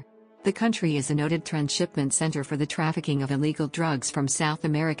year. The country is a noted transshipment center for the trafficking of illegal drugs from South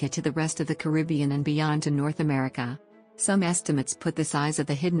America to the rest of the Caribbean and beyond to North America. Some estimates put the size of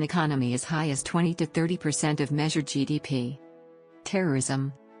the hidden economy as high as 20 to 30% of measured GDP.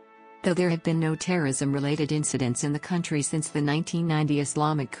 Terrorism. Though there have been no terrorism-related incidents in the country since the 1990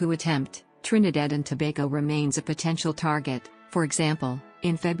 Islamic coup attempt, Trinidad and Tobago remains a potential target. For example,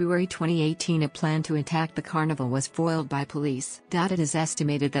 in February 2018 a plan to attack the carnival was foiled by police. It is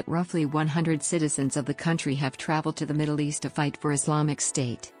estimated that roughly 100 citizens of the country have traveled to the Middle East to fight for Islamic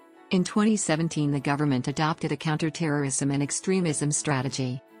State. In 2017 the government adopted a counter-terrorism and extremism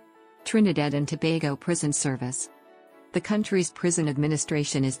strategy. Trinidad and Tobago Prison Service. The country's prison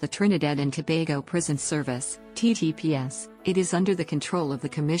administration is the Trinidad and Tobago Prison Service, TTPS. It is under the control of the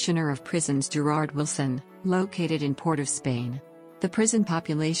Commissioner of Prisons Gerard Wilson, located in Port of Spain. The prison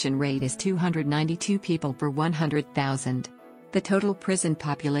population rate is 292 people per 100,000. The total prison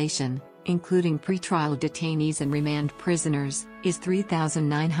population, including pretrial detainees and remand prisoners, is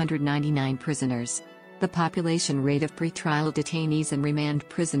 3,999 prisoners. The population rate of pretrial detainees and remand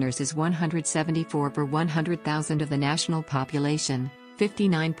prisoners is 174 per 100,000 of the national population,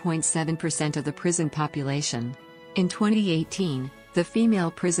 59.7% of the prison population. In 2018, the female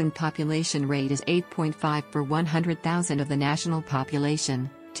prison population rate is 8.5 per 100,000 of the national population,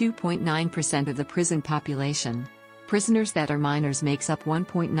 2.9% of the prison population. Prisoners that are minors makes up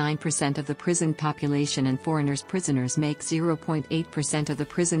 1.9% of the prison population and foreigners prisoners make 0.8% of the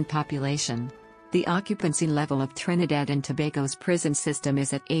prison population. The occupancy level of Trinidad and Tobago's prison system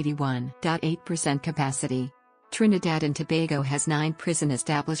is at 81.8% capacity. Trinidad and Tobago has 9 prison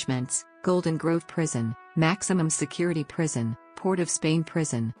establishments: Golden Grove Prison, Maximum Security Prison, Port of Spain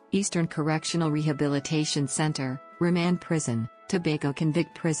Prison, Eastern Correctional Rehabilitation Center, Remand Prison, Tobago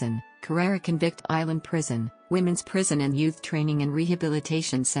Convict Prison, Carrera Convict Island Prison, Women's Prison and Youth Training and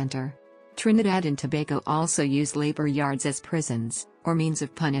Rehabilitation Center. Trinidad and Tobago also use labor yards as prisons, or means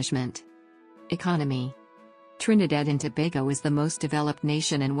of punishment. Economy. Trinidad and Tobago is the most developed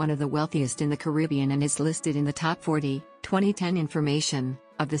nation and one of the wealthiest in the Caribbean and is listed in the top 40, 2010 information,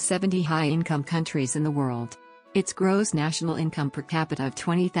 of the 70 high-income countries in the world. Its gross national income per capita of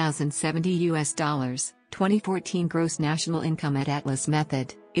 $20,070, 2014 gross national income at Atlas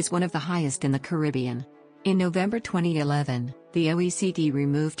Method, is one of the highest in the Caribbean. In November 2011, the OECD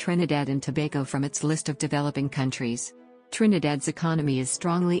removed Trinidad and Tobago from its list of developing countries. Trinidad's economy is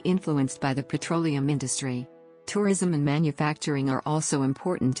strongly influenced by the petroleum industry. Tourism and manufacturing are also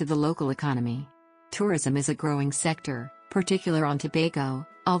important to the local economy. Tourism is a growing sector, particular on Tobago,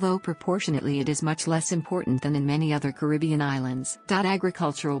 although proportionately it is much less important than in many other Caribbean islands.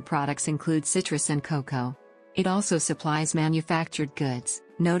 Agricultural products include citrus and cocoa. It also supplies manufactured goods,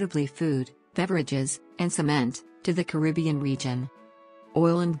 notably food, beverages, and cement, to the Caribbean region.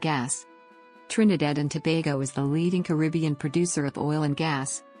 Oil and gas. Trinidad and Tobago is the leading Caribbean producer of oil and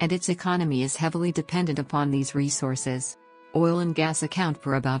gas, and its economy is heavily dependent upon these resources. Oil and gas account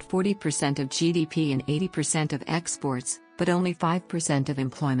for about 40% of GDP and 80% of exports, but only 5% of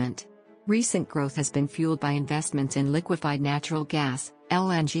employment. Recent growth has been fueled by investments in liquefied natural gas,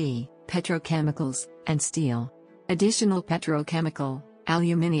 LNG, petrochemicals, and steel. Additional petrochemical,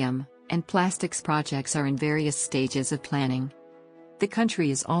 aluminium, and plastics projects are in various stages of planning. The country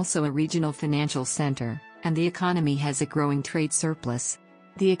is also a regional financial center, and the economy has a growing trade surplus.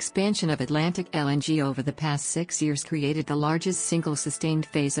 The expansion of Atlantic LNG over the past 6 years created the largest single sustained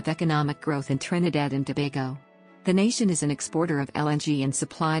phase of economic growth in Trinidad and Tobago. The nation is an exporter of LNG and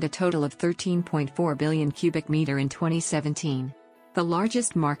supplied a total of 13.4 billion cubic meter in 2017. The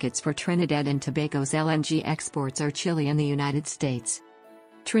largest markets for Trinidad and Tobago's LNG exports are Chile and the United States.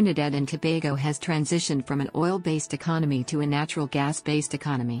 Trinidad and Tobago has transitioned from an oil-based economy to a natural gas-based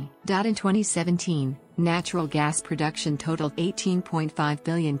economy. In 2017, natural gas production totaled 18.5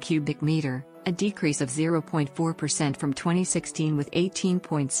 billion cubic meter, a decrease of 0.4% from 2016 with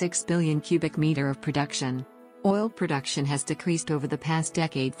 18.6 billion cubic meter of production. Oil production has decreased over the past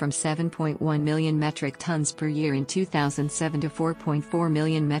decade from 7.1 million metric tons per year in 2007 to 4.4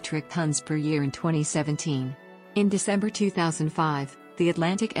 million metric tons per year in 2017. In December 2005, the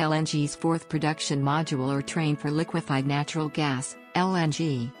Atlantic LNG's fourth production module or train for liquefied natural gas,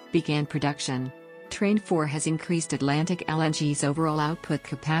 LNG, began production. Train 4 has increased Atlantic LNG's overall output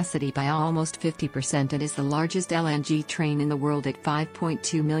capacity by almost 50% and is the largest LNG train in the world at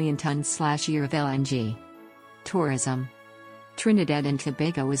 5.2 million tons/year of LNG. Tourism. Trinidad and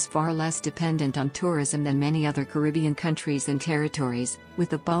Tobago is far less dependent on tourism than many other Caribbean countries and territories, with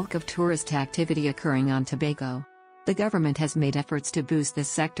the bulk of tourist activity occurring on Tobago. The government has made efforts to boost this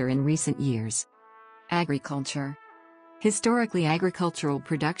sector in recent years. Agriculture. Historically, agricultural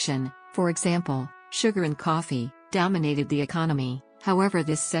production, for example, sugar and coffee, dominated the economy. However,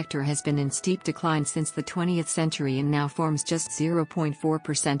 this sector has been in steep decline since the 20th century and now forms just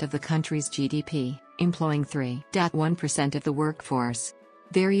 0.4% of the country's GDP, employing 3.1% of the workforce.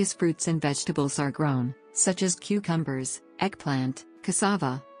 Various fruits and vegetables are grown, such as cucumbers, eggplant,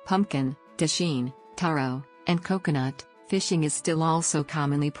 cassava, pumpkin, dasheen, taro, and coconut. Fishing is still also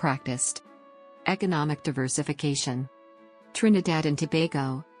commonly practiced. Economic diversification. Trinidad and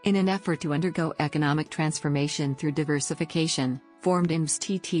Tobago, in an effort to undergo economic transformation through diversification, formed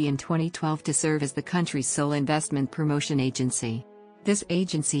IMSTT in 2012 to serve as the country's sole investment promotion agency. This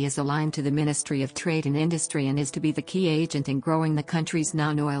agency is aligned to the Ministry of Trade and Industry and is to be the key agent in growing the country's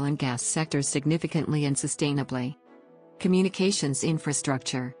non-oil and gas sectors significantly and sustainably. Communications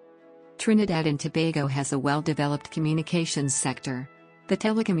infrastructure. Trinidad and Tobago has a well-developed communications sector. The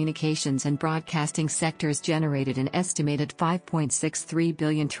telecommunications and broadcasting sectors generated an estimated 5.63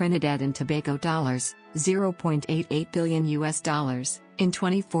 billion Trinidad and Tobago dollars, $0.88 billion in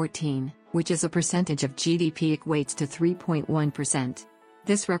 2014, which as a percentage of GDP equates to 3.1%.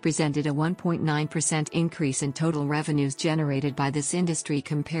 This represented a 1.9% increase in total revenues generated by this industry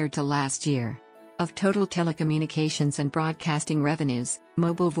compared to last year. Of total telecommunications and broadcasting revenues,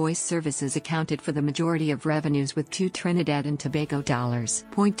 mobile voice services accounted for the majority of revenues with $2 Trinidad and Tobago dollars,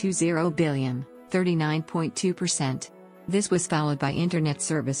 $0.20 billion, 39.2%. This was followed by internet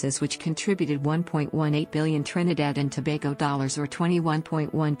services which contributed 1.18 billion Trinidad and Tobago dollars or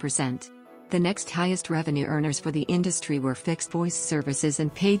 21.1%. The next highest revenue earners for the industry were fixed voice services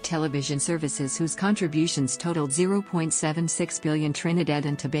and paid television services whose contributions totaled 0.76 billion Trinidad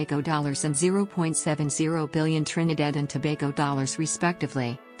and Tobago dollars and 0.70 billion Trinidad and Tobago dollars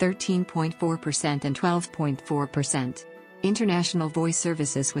respectively, 13.4% and 12.4%. International voice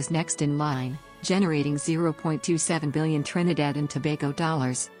services was next in line, generating 0.27 billion Trinidad and Tobago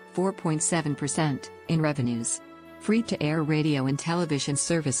dollars, 4.7%, in revenues. Free-to-air radio and television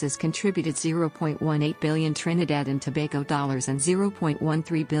services contributed 0.18 billion Trinidad and Tobago dollars and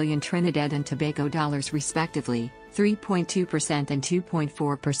 0.13 billion Trinidad and Tobago dollars respectively, 3.2% and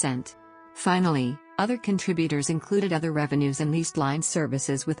 2.4%. Finally, other contributors included other revenues and leased line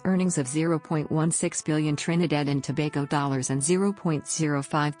services with earnings of 0.16 billion Trinidad and Tobago dollars and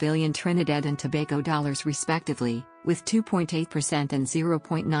 0.05 billion Trinidad and Tobago dollars respectively, with 2.8% and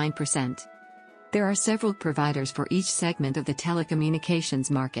 0.9%. There are several providers for each segment of the telecommunications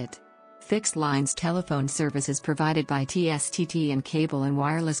market. Fixed lines telephone services provided by TSTT and cable and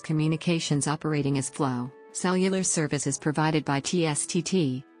wireless communications operating as Flow, Cellular service is provided by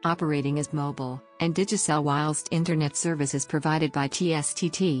TSTT, operating as mobile, and Digicel, whilst internet service is provided by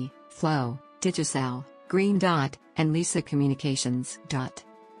TSTT, Flow, Digicel, Green Dot, and Lisa Communications.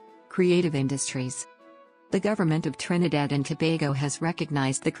 Creative industries. The government of Trinidad and Tobago has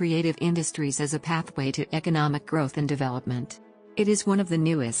recognized the creative industries as a pathway to economic growth and development. It is one of the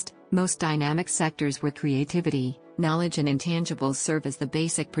newest, most dynamic sectors where creativity, knowledge and intangibles serve as the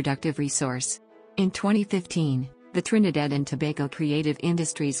basic productive resource. In 2015, the Trinidad and Tobago Creative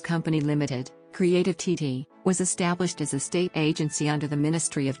Industries Company Limited, Creative TT, was established as a state agency under the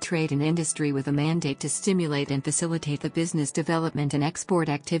Ministry of Trade and Industry with a mandate to stimulate and facilitate the business development and export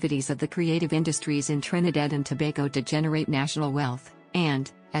activities of the creative industries in Trinidad and Tobago to generate national wealth,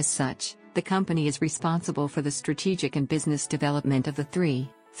 and, as such, the company is responsible for the strategic and business development of the three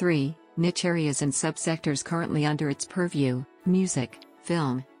niche areas and subsectors currently under its purview: music,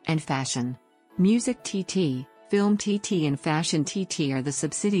 film, and fashion. Music TT, Film TT and Fashion TT are the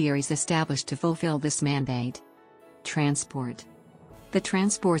subsidiaries established to fulfill this mandate. Transport. The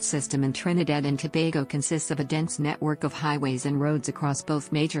transport system in Trinidad and Tobago consists of a dense network of highways and roads across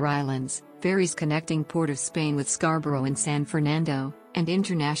both major islands, ferries connecting Port of Spain with Scarborough and San Fernando, and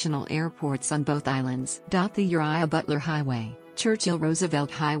international airports on both islands. The Uriah Butler Highway, Churchill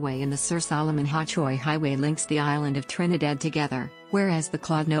Roosevelt Highway and the Sir Solomon Hochoy Highway links the island of Trinidad together, whereas the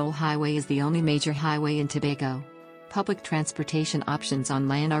Claude Noel Highway is the only major highway in Tobago. Public transportation options on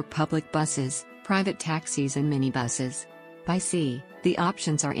land are public buses, private taxis and minibuses. By sea, the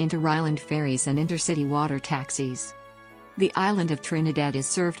options are inter-island ferries and intercity water taxis. The island of Trinidad is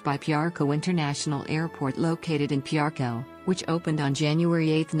served by Piarco International Airport located in Piarco, which opened on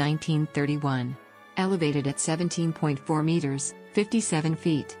January 8, 1931. Elevated at 17.4 meters, 57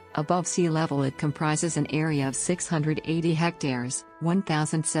 feet, above sea level, it comprises an area of 680 hectares,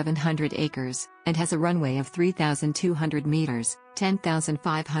 1,700 acres, and has a runway of 3,200 meters,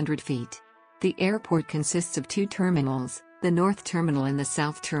 10,500 feet. The airport consists of two terminals, the North Terminal and the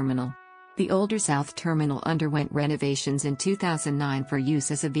South Terminal. The older South Terminal underwent renovations in 2009 for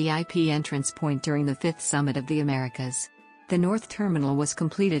use as a VIP entrance point during the 5th Summit of the Americas. The North Terminal was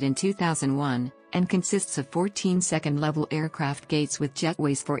completed in 2001, and consists of 14 second-level aircraft gates with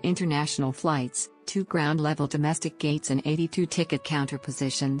jetways for international flights, 2 ground-level domestic gates and 82 ticket counter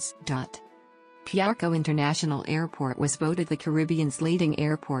positions. Piarco International Airport was voted the Caribbean's leading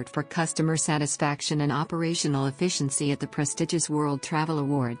airport for customer satisfaction and operational efficiency at the prestigious World Travel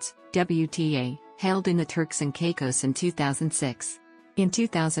Awards, WTA, held in the Turks and Caicos in 2006. In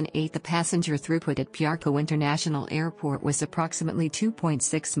 2008, the passenger throughput at Piarco International Airport was approximately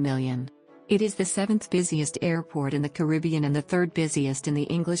 2.6 million. It is the 7th busiest airport in the Caribbean and the 3rd busiest in the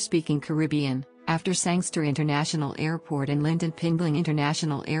English-speaking Caribbean, after Sangster International Airport and Lyndon Pindling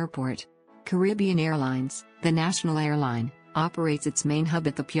International Airport. Caribbean Airlines, the national airline, operates its main hub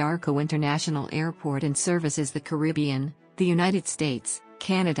at the Piarco International Airport and services the Caribbean, the United States,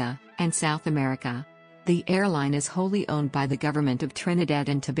 Canada, and South America. The airline is wholly owned by the government of Trinidad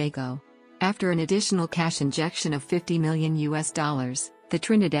and Tobago. After an additional cash injection of $50 million, the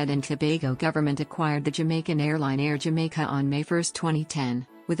Trinidad and Tobago government acquired the Jamaican airline Air Jamaica on May 1, 2010,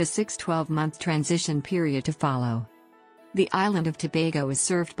 with a 12-month transition period to follow. The island of Tobago is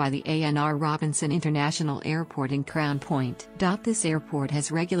served by the A.N.R. Robinson International Airport in Crown Point. This airport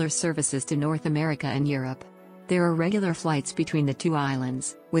has regular services to North America and Europe. There are regular flights between the two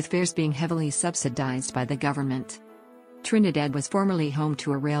islands, with fares being heavily subsidized by the government. Trinidad was formerly home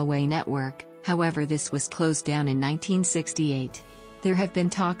to a railway network, however this was closed down in 1968. There have been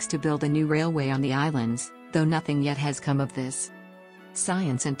talks to build a new railway on the islands, though nothing yet has come of this.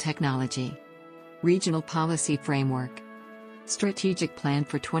 Science and technology. Regional policy framework. Strategic Plan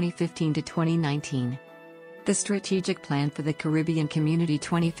for 2015 to 2019. The Strategic Plan for the Caribbean Community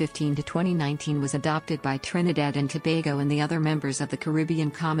 2015 to 2019 was adopted by Trinidad and Tobago and the other members of the Caribbean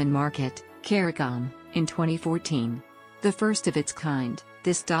Common Market, CARICOM, in 2014. The first of its kind,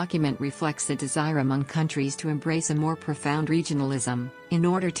 this document reflects a desire among countries to embrace a more profound regionalism, in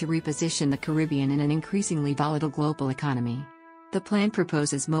order to reposition the Caribbean in an increasingly volatile global economy. The plan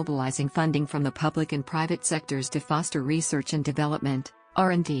proposes mobilizing funding from the public and private sectors to foster research and development,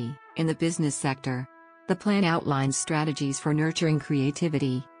 R&D, in the business sector. The plan outlines strategies for nurturing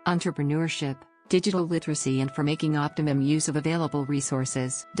creativity, entrepreneurship, digital literacy and for making optimum use of available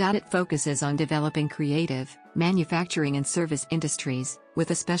resources. It focuses on developing creative, manufacturing and service industries,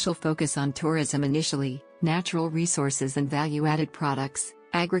 with a special focus on tourism initially, natural resources and value-added products,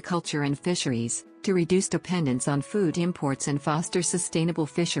 agriculture and fisheries, to reduce dependence on food imports and foster sustainable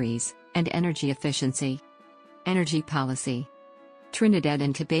fisheries, and energy efficiency. Energy policy. Trinidad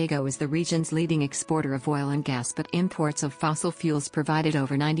and Tobago is the region's leading exporter of oil and gas, but imports of fossil fuels provided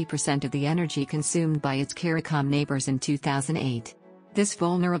over 90% of the energy consumed by its CARICOM neighbors in 2008. This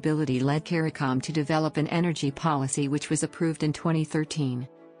vulnerability led CARICOM to develop an energy policy which was approved in 2013.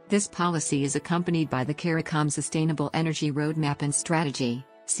 This policy is accompanied by the CARICOM Sustainable Energy Roadmap and Strategy,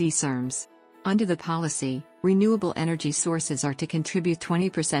 CSERMS. Under the policy, renewable energy sources are to contribute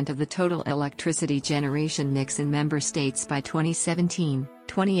 20% of the total electricity generation mix in member states by 2017,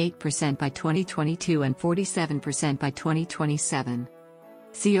 28% by 2022 and 47% by 2027.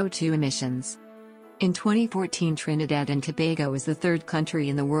 CO2 emissions. In 2014, Trinidad and Tobago is the third country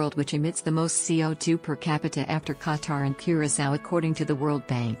in the world which emits the most CO2 per capita after Qatar and Curaçao according to the World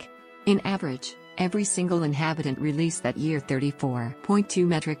Bank. In average, every single inhabitant released that year 34.2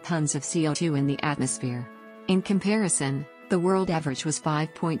 metric tons of CO2 in the atmosphere. In comparison, the world average was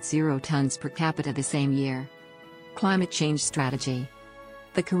 5.0 tons per capita the same year. Climate change strategy.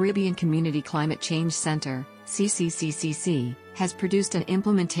 The Caribbean Community Climate Change Center, CCCCC, has produced an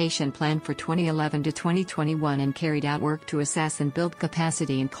implementation plan for 2011 to 2021 and carried out work to assess and build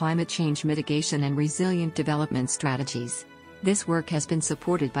capacity in climate change mitigation and resilient development strategies. This work has been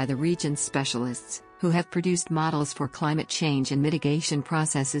supported by the region's specialists, who have produced models for climate change and mitigation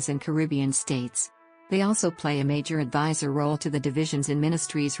processes in Caribbean states. They also play a major advisor role to the divisions and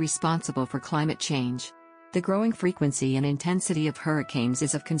ministries responsible for climate change. The growing frequency and intensity of hurricanes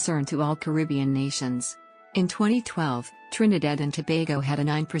is of concern to all Caribbean nations. In 2012, Trinidad and Tobago had a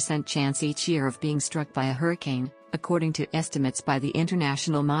 9% chance each year of being struck by a hurricane, according to estimates by the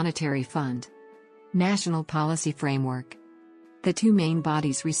International Monetary Fund. National Policy Framework. The two main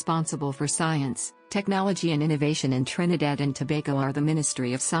bodies responsible for science, technology and innovation in Trinidad and Tobago are the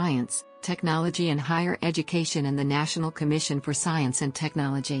Ministry of Science, Technology and Higher Education and the National Commission for Science and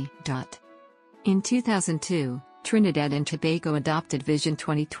Technology. In 2002, Trinidad and Tobago adopted Vision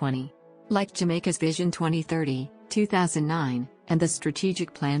 2020. Like Jamaica's Vision 2030, 2009, and the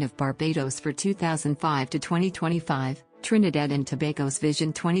Strategic Plan of Barbados for 2005 to 2025, Trinidad and Tobago's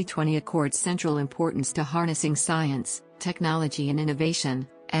Vision 2020 accords central importance to harnessing science, technology and innovation,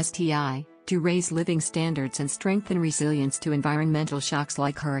 STI, to raise living standards and strengthen resilience to environmental shocks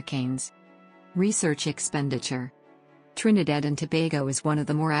like hurricanes. Research expenditure. Trinidad and Tobago is one of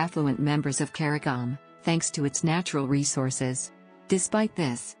the more affluent members of CARICOM, thanks to its natural resources. Despite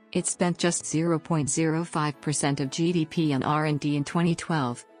this, it spent just 0.05% of GDP on R&D in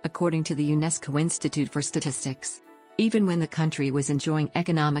 2012, according to the UNESCO Institute for Statistics. Even when the country was enjoying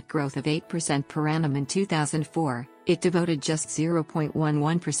economic growth of 8% per annum in 2004, it devoted just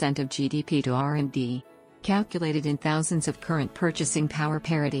 0.11% of GDP to R&D. Calculated in thousands of current purchasing power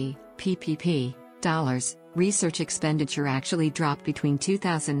parity, PPP, dollars, research expenditure actually dropped between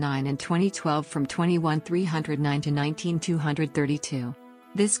 2009 and 2012 from $21,309 to $19,232.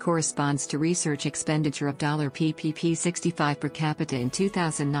 This corresponds to research expenditure of $PPP 65 per capita in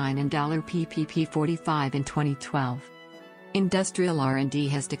 2009 and $PPP 45 in 2012. Industrial R&D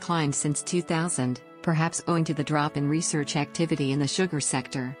has declined since 2000, perhaps owing to the drop in research activity in the sugar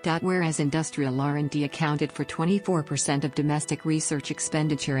sector. Whereas industrial R&D accounted for 24% of domestic research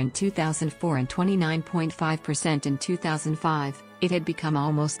expenditure in 2004 and 29.5% in 2005, it had become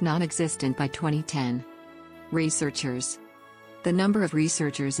almost non-existent by 2010. Researchers. The number of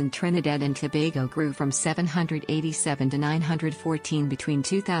researchers in Trinidad and Tobago grew from 787 to 914 between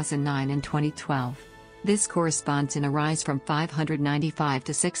 2009 and 2012. This corresponds in a rise from 595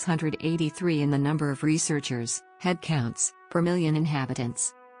 to 683 in the number of researchers, head counts, per million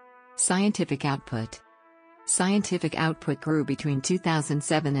inhabitants. Scientific output. Scientific output grew between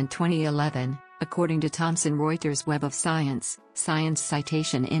 2007 and 2011, according to Thomson Reuters Web of Science. Science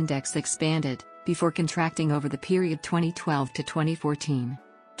Citation Index expanded, before contracting over the period 2012 to 2014.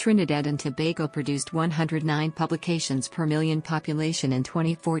 Trinidad and Tobago produced 109 publications per million population in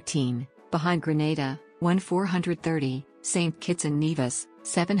 2014, behind Grenada, 430, St. Kitts and Nevis,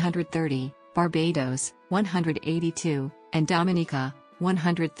 730, Barbados, 182, and Dominica,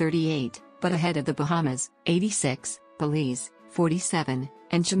 138, but ahead of the Bahamas, 86, Belize, 47,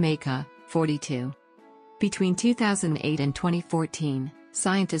 and Jamaica, 42. Between 2008 and 2014,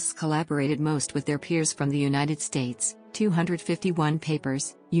 scientists collaborated most with their peers from the United States, 251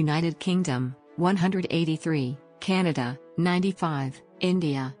 papers, United Kingdom, 183, Canada, 95,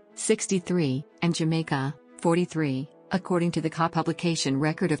 India, 63, and Jamaica, 43, according to the co-publication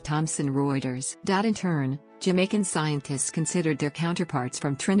record of Thomson Reuters. In turn, Jamaican scientists considered their counterparts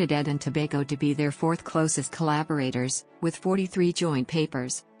from Trinidad and Tobago to be their fourth closest collaborators, with 43 joint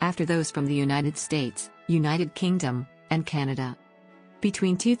papers, after those from the United States, United Kingdom, and Canada.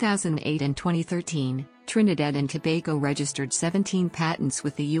 Between 2008 and 2013, Trinidad and Tobago registered 17 patents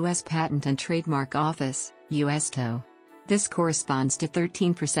with the U.S. Patent and Trademark Office, USTO. This corresponds to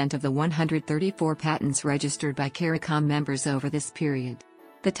 13% of the 134 patents registered by CARICOM members over this period.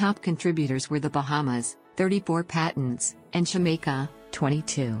 The top contributors were the Bahamas, 34 patents, and Jamaica,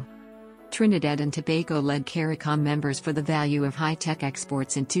 22. Trinidad and Tobago led CARICOM members for the value of high-tech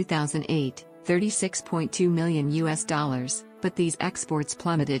exports in 2008, $36.2 million, but these exports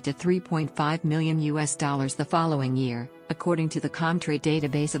plummeted to $3.5 million the following year, according to the Comtrade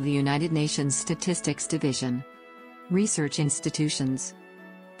database of the United Nations Statistics Division. Research institutions.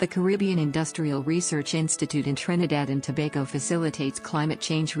 The Caribbean Industrial Research Institute in Trinidad and Tobago facilitates climate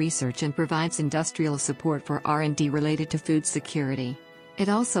change research and provides industrial support for R&D related to food security. It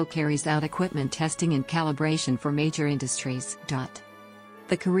also carries out equipment testing and calibration for major industries.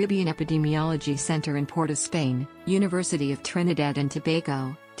 The Caribbean Epidemiology Center in Port of Spain, University of Trinidad and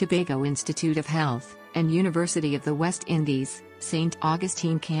Tobago, Tobago Institute of Health, and University of the West Indies, St.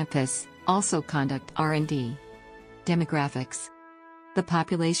 Augustine Campus, also conduct R&D. Demographics. The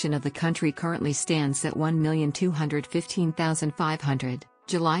population of the country currently stands at 1,215,500,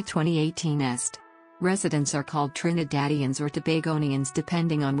 July 2018 est. Residents are called Trinidadians or Tobagonians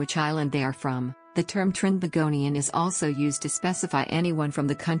depending on which island they are from. The term Trinbagonian is also used to specify anyone from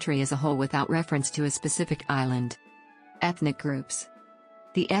the country as a whole without reference to a specific island. Ethnic groups.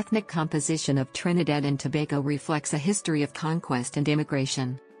 The ethnic composition of Trinidad and Tobago reflects a history of conquest and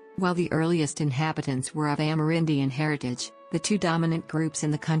immigration. While the earliest inhabitants were of Amerindian heritage, the two dominant groups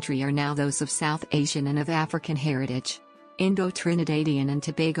in the country are now those of South Asian and of African heritage. Indo-Trinidadian and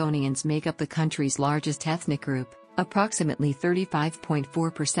Tobagonians make up the country's largest ethnic group, approximately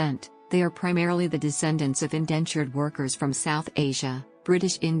 35.4%. They are primarily the descendants of indentured workers from South Asia,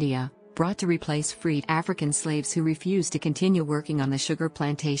 British India, brought to replace freed African slaves who refused to continue working on the sugar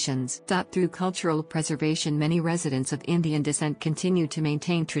plantations. Through cultural preservation, many residents of Indian descent continue to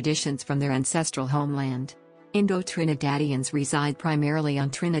maintain traditions from their ancestral homeland. Indo-Trinidadians reside primarily on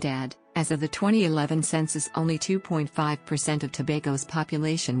Trinidad. As of the 2011 census, only 2.5% of Tobago's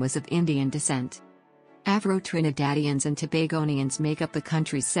population was of Indian descent. Afro-Trinidadians and Tobagonians make up the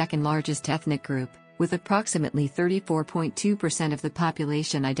country's second largest ethnic group, with approximately 34.2% of the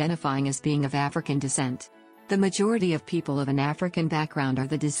population identifying as being of African descent. The majority of people of an African background are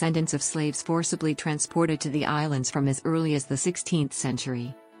the descendants of slaves forcibly transported to the islands from as early as the 16th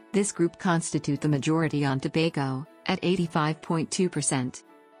century. This group constitute the majority on Tobago, at 85.2%.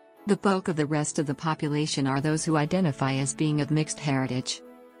 The bulk of the rest of the population are those who identify as being of mixed heritage.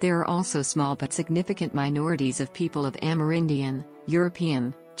 There are also small but significant minorities of people of Amerindian,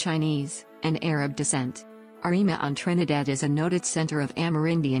 European, Chinese, and Arab descent. Arima on Trinidad is a noted center of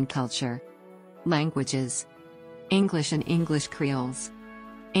Amerindian culture. Languages. English and English Creoles.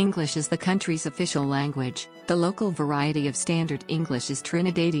 English is the country's official language. The local variety of Standard English is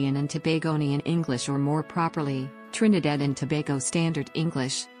Trinidadian and Tobagonian English, or more properly, Trinidad and Tobago Standard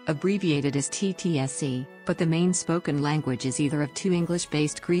English, abbreviated as TTSE, but the main spoken language is either of two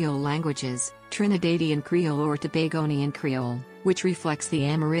English-based Creole languages, Trinidadian Creole or Tobagonian Creole, which reflects the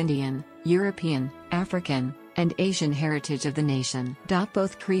Amerindian, European, African, and Asian heritage of the nation.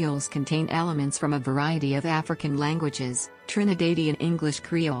 Both Creoles contain elements from a variety of African languages. Trinidadian English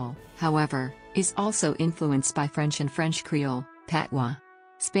Creole, however, is also influenced by French and French Creole, Patois.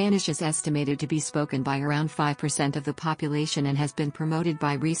 Spanish is estimated to be spoken by around 5% of the population and has been promoted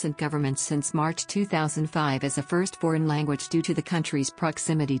by recent governments since March 2005 as a first foreign language due to the country's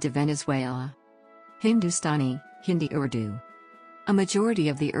proximity to Venezuela. Hindustani, Hindi Urdu. A majority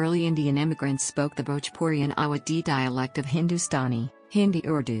of the early Indian immigrants spoke the Bhojpurian Awadhi dialect of Hindustani, Hindi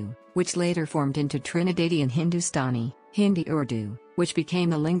Urdu, which later formed into Trinidadian Hindustani, Hindi Urdu, which became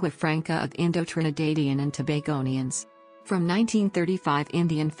the lingua franca of Indo-Trinidadian and Tobagonians. From 1935,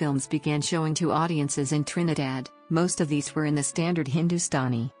 Indian films began showing to audiences in Trinidad. Most of these were in the standard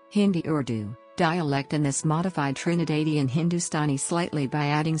Hindustani, Hindi Urdu, dialect, and this modified Trinidadian Hindustani slightly by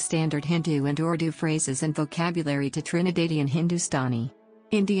adding standard Hindu and Urdu phrases and vocabulary to Trinidadian Hindustani.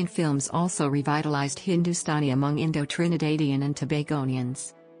 Indian films also revitalized Hindustani among Indo-Trinidadian and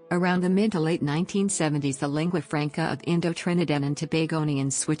Tobagonians. Around the mid to late 1970s, the lingua franca of Indo-Trinidad and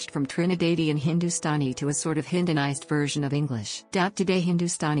Tobagonians switched from Trinidadian Hindustani to a sort of Hindanized version of English. Today,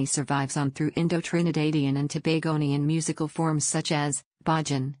 Hindustani survives on through Indo-Trinidadian and Tobagonian musical forms such as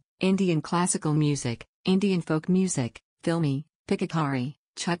bhajan, Indian classical music, Indian folk music, filmi, pikakari,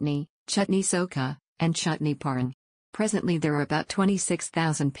 chutney, chutney soca, and chutney parang. Presently there are about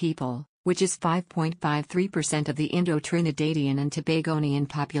 26,000 people, which is 5.53% of the Indo-Trinidadian and Tobagonian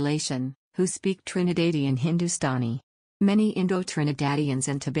population, who speak Trinidadian Hindustani. Many Indo-Trinidadians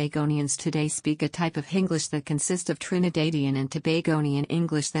and Tobagonians today speak a type of Hinglish that consists of Trinidadian and Tobagonian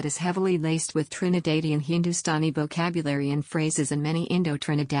English that is heavily laced with Trinidadian Hindustani vocabulary and phrases, and many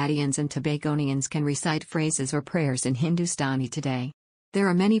Indo-Trinidadians and Tobagonians can recite phrases or prayers in Hindustani today. There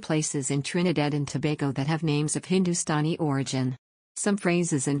are many places in Trinidad and Tobago that have names of Hindustani origin. Some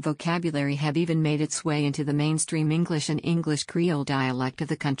phrases and vocabulary have even made its way into the mainstream English and English Creole dialect of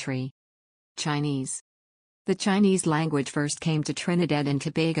the country. Chinese. The Chinese language first came to Trinidad and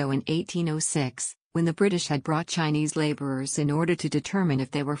Tobago in 1806, when the British had brought Chinese laborers in order to determine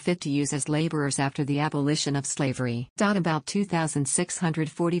if they were fit to use as laborers after the abolition of slavery. About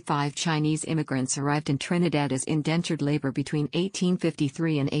 2,645 Chinese immigrants arrived in Trinidad as indentured labor between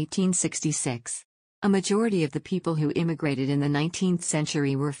 1853 and 1866. A majority of the people who immigrated in the 19th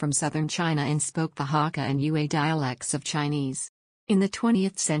century were from southern China and spoke the Hakka and Yue dialects of Chinese. In the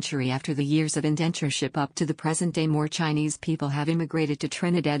 20th century, after the years of indentureship up to the present day, more Chinese people have immigrated to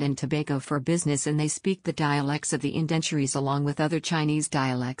Trinidad and Tobago for business, and they speak the dialects of the indenturees along with other Chinese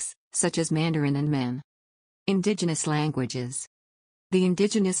dialects, such as Mandarin and Men. Indigenous languages. The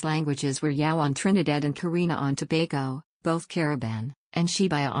indigenous languages were Yao on Trinidad and Karina on Tobago, both Caravan, and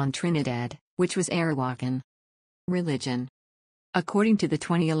Shibaya on Trinidad, which was Arawakan. Religion. According to the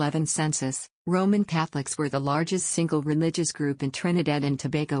 2011 census, Roman Catholics were the largest single religious group in Trinidad and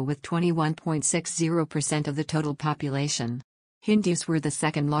Tobago with 21.60% of the total population. Hindus were the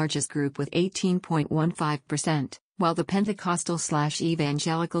second largest group with 18.15%, while the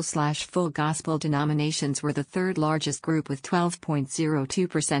Pentecostal/Evangelical/Full Gospel denominations were the third largest group with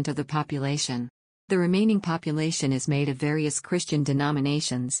 12.02% of the population. The remaining population is made of various Christian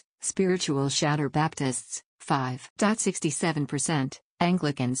denominations: Spiritual Shatter Baptists, 5.67%,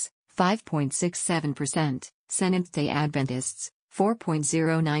 Anglicans, 5.67%, Seventh-day Adventists,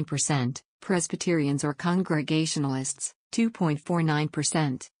 4.09%, Presbyterians or Congregationalists,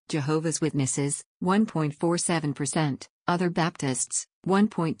 2.49%, Jehovah's Witnesses, 1.47%, Other Baptists,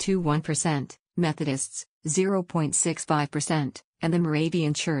 1.21%, Methodists, 0.65%, and the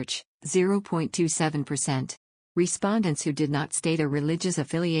Moravian Church, 0.27%. Respondents who did not state a religious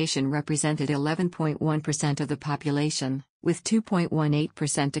affiliation represented 11.1% of the population, with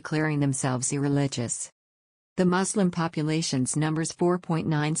 2.18% declaring themselves irreligious. The Muslim population numbers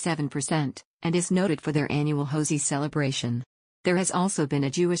 4.97%, and is noted for their annual Hosi celebration. There has also been a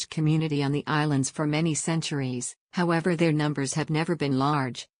Jewish community on the islands for many centuries, however their numbers have never been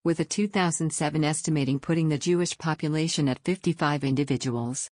large, with a 2007 estimating putting the Jewish population at 55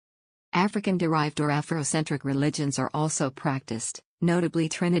 individuals. African-derived or Afrocentric religions are also practiced, notably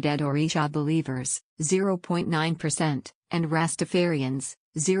Trinidad Orisha believers, 0.9%, and Rastafarians,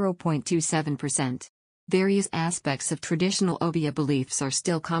 0.27%. Various aspects of traditional Obeah beliefs are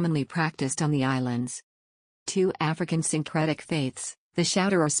still commonly practiced on the islands. Two African syncretic faiths, the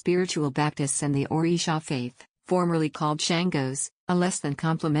Shouter or Spiritual Baptists and the Orisha faith, formerly called Shangos, a less than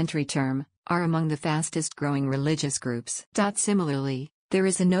complimentary term, are among the fastest growing religious groups. Similarly, there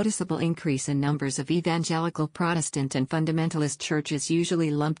is a noticeable increase in numbers of evangelical Protestant and fundamentalist churches,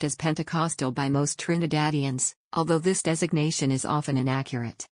 usually lumped as Pentecostal by most Trinidadians, although this designation is often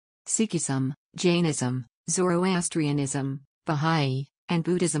inaccurate. Sikhism, Jainism, Zoroastrianism, Bahá'í, and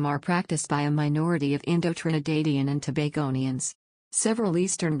Buddhism are practiced by a minority of Indo-Trinidadian and Tobagonians. Several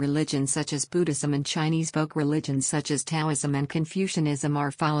Eastern religions such as Buddhism and Chinese folk religions such as Taoism and Confucianism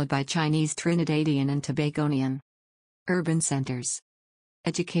are followed by Chinese Trinidadian and Tobagonian. Urban centers.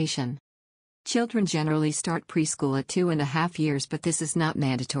 Education. Children generally start preschool at 2.5 years, but this is not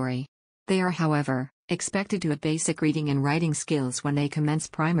mandatory. They are, however, expected to have basic reading and writing skills when they commence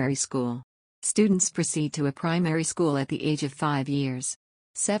primary school. Students proceed to a primary school at the age of 5 years.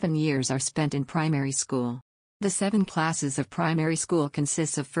 7 years are spent in primary school. The 7 classes of primary school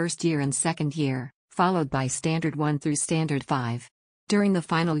consists of first year and second year, followed by Standard 1 through Standard 5. During the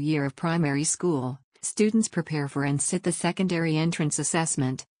final year of primary school, students prepare for and sit the Secondary Entrance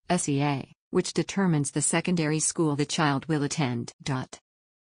Assessment, SEA, which determines the secondary school the child will attend.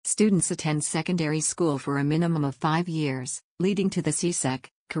 Students attend secondary school for a minimum of 5 years, leading to the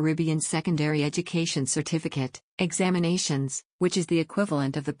CSEC, Caribbean Secondary Education Certificate, examinations, which is the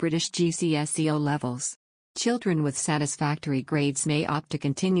equivalent of the British GCSE O-levels. Children with satisfactory grades may opt to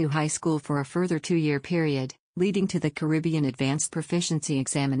continue high school for a further 2-year period, leading to the Caribbean Advanced Proficiency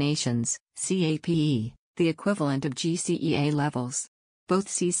Examinations, CAPE, the equivalent of GCEA levels. Both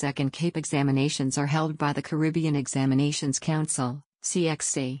CSEC and CAPE examinations are held by the Caribbean Examinations Council,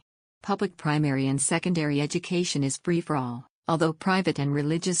 CXC. Public primary and secondary education is free for all, although private and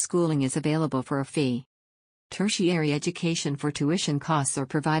religious schooling is available for a fee. Tertiary education for tuition costs are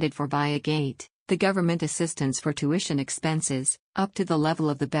provided for via GATE, The government assistance for tuition expenses, up to the level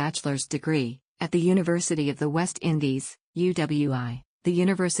of the bachelor's degree, at the University of the West Indies, UWI, the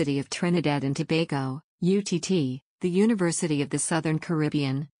University of Trinidad and Tobago, UTT, the University of the Southern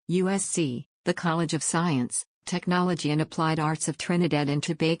Caribbean, USC, the College of Science, Technology and Applied Arts of Trinidad and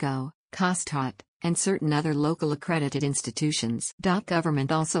Tobago, COSTAT, and certain other local accredited institutions. Government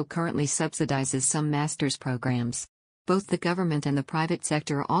also currently subsidizes some master's programs. Both the government and the private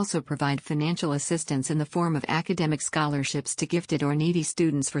sector also provide financial assistance in the form of academic scholarships to gifted or needy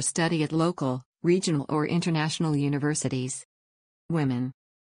students for study at local, regional or international universities. Women.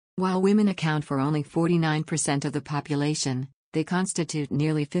 While women account for only 49% of the population, they constitute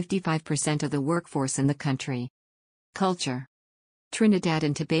nearly 55% of the workforce in the country. Culture. Trinidad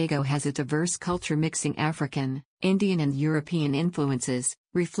and Tobago has a diverse culture mixing African, Indian and European influences,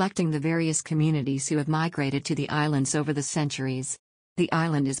 reflecting the various communities who have migrated to the islands over the centuries. The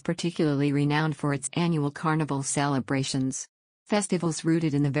island is particularly renowned for its annual carnival celebrations. Festivals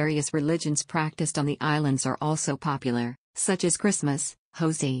rooted in the various religions practiced on the islands are also popular, such as Christmas,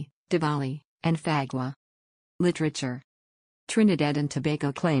 Hosi, Diwali, and Fagwa. Literature. Trinidad and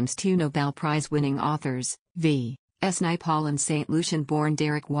Tobago claims 2 Nobel Prize-winning authors, V. S. Naipaul and St. Lucian-born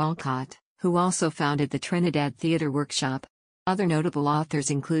Derek Walcott, who also founded the Trinidad Theatre Workshop. Other notable authors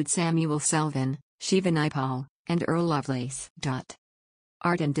include Samuel Selvin, Shiva Naipaul, and Earl Lovelace.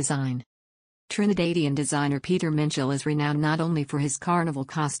 Art and design. Trinidadian designer Peter Minshall is renowned not only for his carnival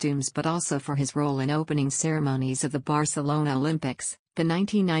costumes but also for his role in opening ceremonies of the Barcelona Olympics, the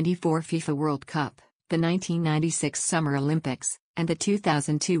 1994 FIFA World Cup, the 1996 Summer Olympics, and the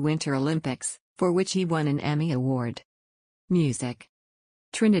 2002 Winter Olympics, for which he won an Emmy Award. Music.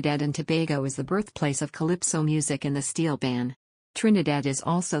 Trinidad and Tobago is the birthplace of calypso music and the steel band. Trinidad is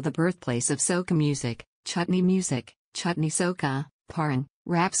also the birthplace of soca music, chutney soca, parang,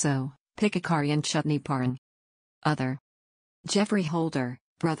 rapso, Pikakari and chutney parang. Other. Jeffrey Holder,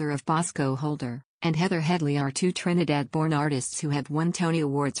 brother of Bosco Holder, and Heather Headley are 2 Trinidad-born artists who have won Tony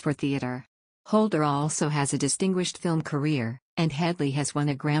Awards for theater. Holder also has a distinguished film career, and Headley has won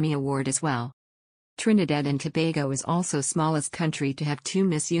a Grammy Award as well. Trinidad and Tobago is also smallest country to have 2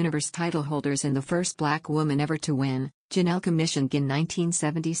 Miss Universe title holders and the first black woman ever to win, Janelle Commission in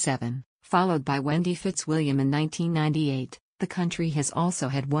 1977, followed by Wendy Fitzwilliam in 1998. The country has also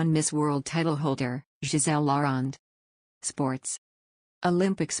had 1 Miss World title holder, Giselle Laurent. Sports.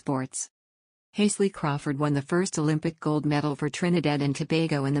 Olympic sports. Hasely Crawford won the first Olympic gold medal for Trinidad and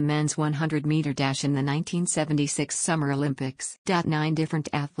Tobago in the men's 100-meter dash in the 1976 Summer Olympics. 9 different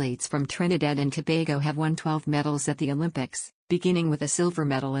athletes from Trinidad and Tobago have won 12 medals at the Olympics, beginning with a silver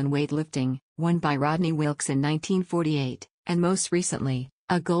medal in weightlifting, won by Rodney Wilkes in 1948, and most recently,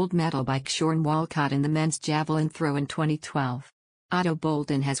 a gold medal by Kshorn Walcott in the men's javelin throw in 2012. Otto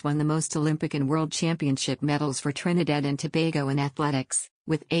Bolden has won the most Olympic and World Championship medals for Trinidad and Tobago in athletics,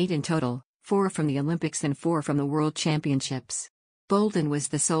 with 8 in total. 4 from the Olympics and 4 from the World Championships. Bolden was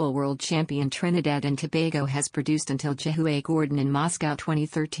the sole world champion Trinidad and Tobago has produced until Jehu Gordon in Moscow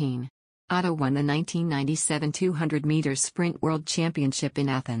 2013. Otto won the 1997 200 meters sprint world championship in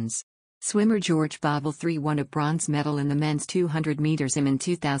Athens. Swimmer George Bobbel won a bronze medal in the men's 200 meters in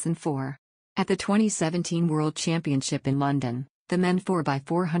 2004. At the 2017 World Championship in London, the men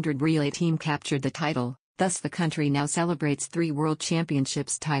 4x400 relay team captured the title, thus the country now celebrates 3 World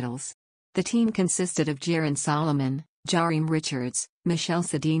Championships titles. The team consisted of Jaron Solomon, Jareem Richards, Michelle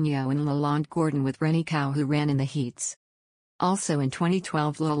Cedinho and Lalonde Gordon with Rennie Cow who ran in the heats. Also in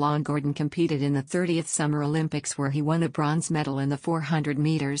 2012 Lalonde Gordon competed in the 30th Summer Olympics where he won a bronze medal in the 400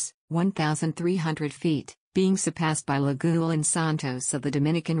 meters, 1,300 feet, being surpassed by Laguel Santos of the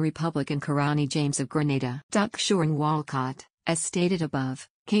Dominican Republic and Karani James of Grenada. Kshorn Walcott, as stated above,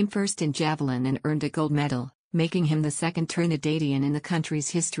 came first in javelin and earned a gold medal, making him the second Trinidadian in the country's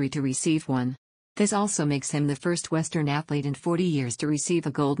history to receive one. This also makes him the first Western athlete in 40 years to receive a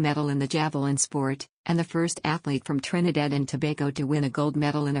gold medal in the javelin sport, and the first athlete from Trinidad and Tobago to win a gold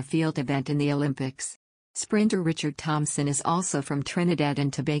medal in a field event in the Olympics. Sprinter Richard Thompson is also from Trinidad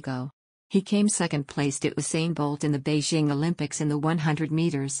and Tobago. He came second placed at Usain Bolt in the Beijing Olympics in the 100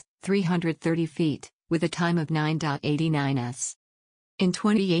 meters, 330 feet, with a time of 9.89s. In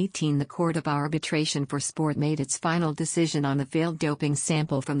 2018 the Court of Arbitration for Sport made its final decision on the failed doping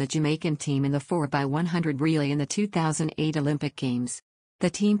sample from the Jamaican team in the 4x100 relay in the 2008 Olympic Games.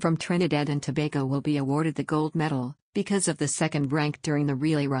 The team from Trinidad and Tobago will be awarded the gold medal, because of the second rank during the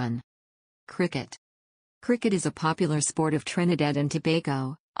relay run. Cricket. Cricket is a popular sport of Trinidad and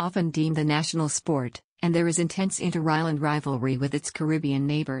Tobago, often deemed the national sport, and there is intense inter-island rivalry with its Caribbean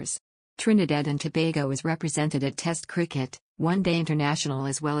neighbors. Trinidad and Tobago is represented at Test cricket, one-day international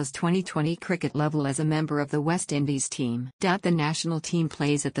as well as 2020 cricket level as a member of the West Indies team. The national team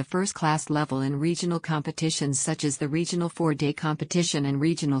plays at the first-class level in regional competitions such as the Regional 4-Day Competition and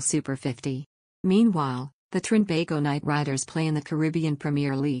Regional Super 50. Meanwhile, the Trinbago Knight Riders play in the Caribbean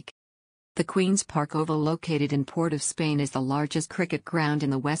Premier League. The Queen's Park Oval located in Port of Spain is the largest cricket ground in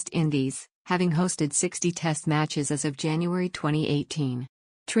the West Indies, having hosted 60 Test matches as of January 2018.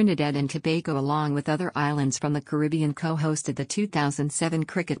 Trinidad and Tobago along with other islands from the Caribbean co-hosted the 2007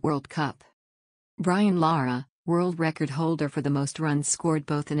 Cricket World Cup. Brian Lara, world record holder for the most runs scored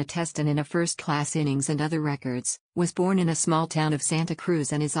both in a Test and in a first-class innings and other records, was born in a small town of Santa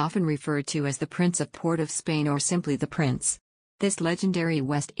Cruz and is often referred to as the Prince of Port of Spain or simply the Prince. This legendary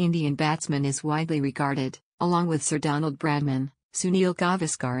West Indian batsman is widely regarded, along with Sir Donald Bradman, Sunil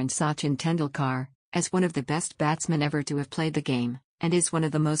Gavaskar and Sachin Tendulkar, as one of the best batsmen ever to have played the game, and is one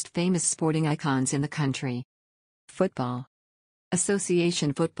of the most famous sporting icons in the country. Football.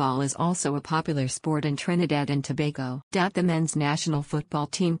 Association football is also a popular sport in Trinidad and Tobago. The men's national football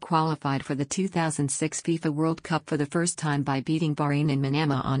team qualified for the 2006 FIFA World Cup for the first time by beating Bahrain in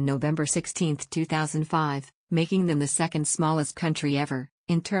Manama on November 16, 2005, making them the second smallest country ever,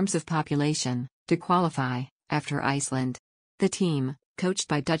 in terms of population, to qualify, after Iceland. The team, coached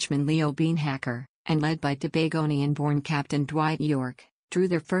by Dutchman Leo Beenhakker, and led by Tobagonian-born captain Dwight York, drew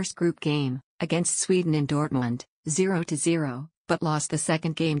their first group game, against Sweden in Dortmund, 0-0, but lost the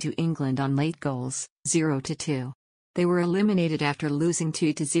second game to England on late goals, 0-2. They were eliminated after losing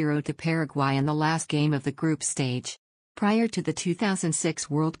 2-0 to Paraguay in the last game of the group stage. Prior to the 2006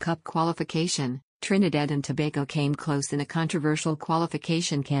 World Cup qualification, Trinidad and Tobago came close in a controversial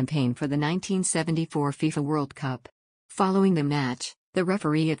qualification campaign for the 1974 FIFA World Cup. Following the match, the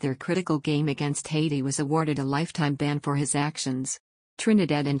referee at their critical game against Haiti was awarded a lifetime ban for his actions.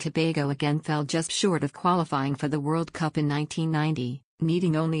 Trinidad and Tobago again fell just short of qualifying for the World Cup in 1990,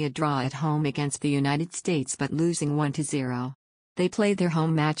 needing only a draw at home against the United States but losing 1-0. They played their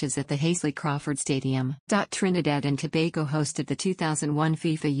home matches at the Hasely Crawford Stadium. Trinidad and Tobago hosted the 2001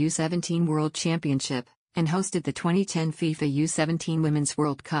 FIFA U17 World Championship, and hosted the 2010 FIFA U17 Women's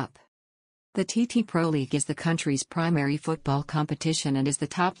World Cup. The TT Pro League is the country's primary football competition and is the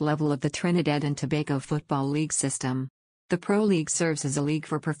top level of the Trinidad and Tobago Football League system. The Pro League serves as a league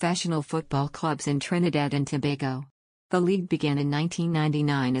for professional football clubs in Trinidad and Tobago. The league began in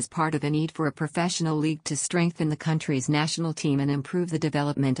 1999 as part of a need for a professional league to strengthen the country's national team and improve the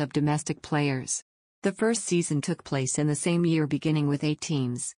development of domestic players. The first season took place in the same year beginning with 8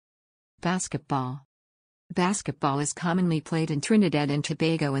 teams. Basketball. Basketball is commonly played in Trinidad and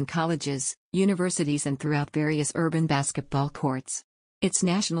Tobago in colleges, universities and throughout various urban basketball courts. Its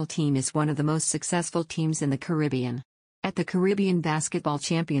national team is one of the most successful teams in the Caribbean. At the Caribbean Basketball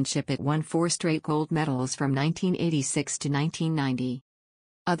Championship it won 4 straight gold medals from 1986 to 1990.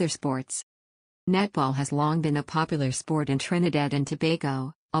 Other sports. Netball has long been a popular sport in Trinidad and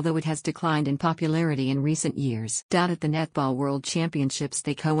Tobago, although it has declined in popularity in recent years. At the Netball World Championships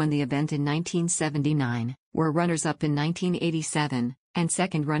they co-won the event in 1979, were runners-up in 1987, and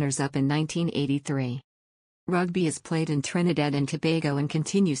second runners-up in 1983. Rugby is played in Trinidad and Tobago and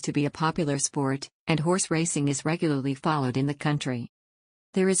continues to be a popular sport, and horse racing is regularly followed in the country.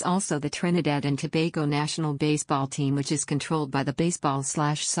 There is also the Trinidad and Tobago national baseball team which is controlled by the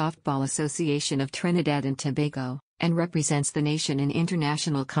Baseball/Softball Association of Trinidad and Tobago, and represents the nation in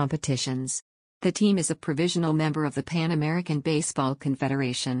international competitions. The team is a provisional member of the Pan American Baseball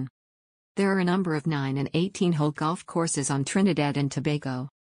Confederation. There are a number of 9 and 18-hole golf courses on Trinidad and Tobago.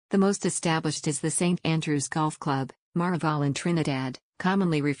 The most established is the St. Andrews Golf Club, Maraval in Trinidad,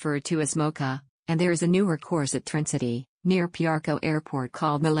 commonly referred to as Mocha, and there is a newer course at Trincity, near Piarco Airport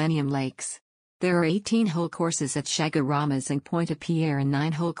called Millennium Lakes. There are 18-hole courses at Chaguaramas and Pointe-a-Pierre and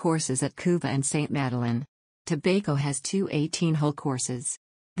 9-hole courses at Cuba and St. Madeleine. Tobago has 2 18-hole courses.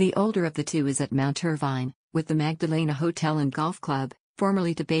 The older of the 2 is at Mount Irvine, with the Magdalena Hotel and Golf Club,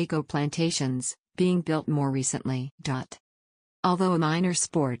 formerly Tobago Plantations, being built more recently. Although a minor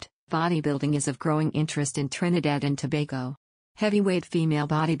sport, bodybuilding is of growing interest in Trinidad and Tobago. Heavyweight female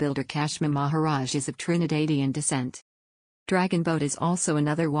bodybuilder Kashma Maharaj is of Trinidadian descent. Dragon boat is also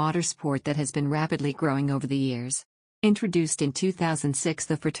another water sport that has been rapidly growing over the years. Introduced in 2006,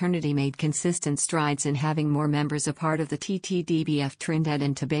 the fraternity made consistent strides in having more members a part of the TTDBF Trinidad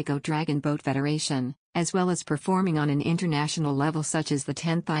and Tobago Dragon Boat Federation, as well as performing on an international level such as the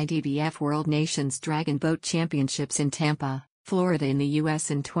 10th IDBF World Nations Dragon Boat Championships in Tampa, Florida in the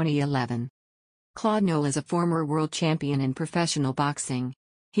U.S. in 2011. Claude Noel is a former world champion in professional boxing.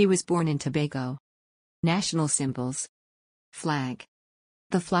 He was born in Tobago. National symbols. Flag.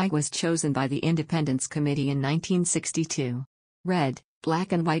 The flag was chosen by the Independence Committee in 1962. Red,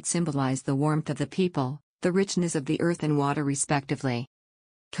 black and white symbolize the warmth of the people, the richness of the earth and water respectively.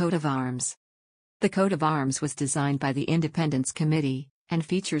 Coat of Arms. The coat of arms was designed by the Independence Committee, and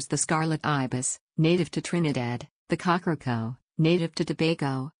features the scarlet ibis, native to Trinidad, the cockroach, native to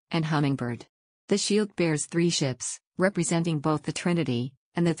Tobago, and hummingbird. The shield bears 3 ships, representing both the Trinity,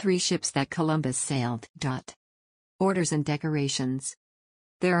 and the 3 ships that Columbus sailed. Orders and decorations.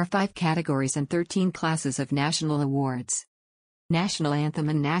 There are 5 categories and 13 classes of national awards. National Anthem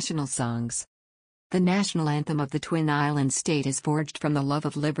and National Songs. The national anthem of the Twin Island state is forged from the love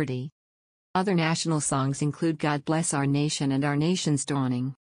of liberty. Other national songs include God Bless Our Nation and Our Nation's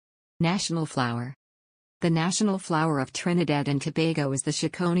Dawning. National Flower. The national flower of Trinidad and Tobago is the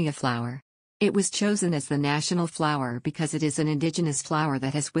Chiconia flower. It was chosen as the national flower because it is an indigenous flower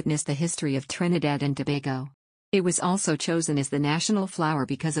that has witnessed the history of Trinidad and Tobago. It was also chosen as the national flower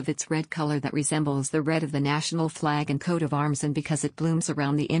because of its red color that resembles the red of the national flag and coat of arms, and because it blooms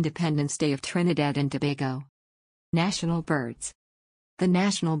around the Independence Day of Trinidad and Tobago. National Birds. The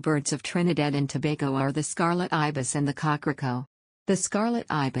national birds of Trinidad and Tobago are the scarlet ibis and the cockroach. The scarlet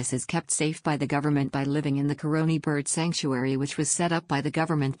ibis is kept safe by the government by living in the Coroni Bird Sanctuary, which was set up by the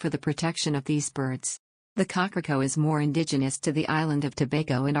government for the protection of these birds. The cockroach is more indigenous to the island of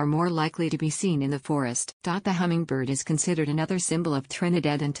Tobago and are more likely to be seen in the forest. The hummingbird is considered another symbol of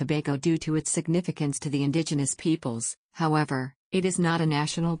Trinidad and Tobago due to its significance to the indigenous peoples. However, it is not a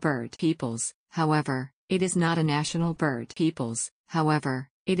national bird. However, it is not a national bird. However,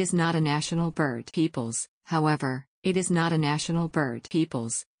 it is not a national bird. However, it is not a national bird.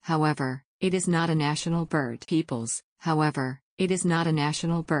 However, it is not a national bird. However, it is not a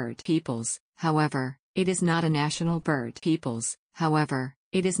national bird. However, it is not a national bird. However,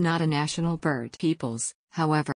 it is not a national bird. However,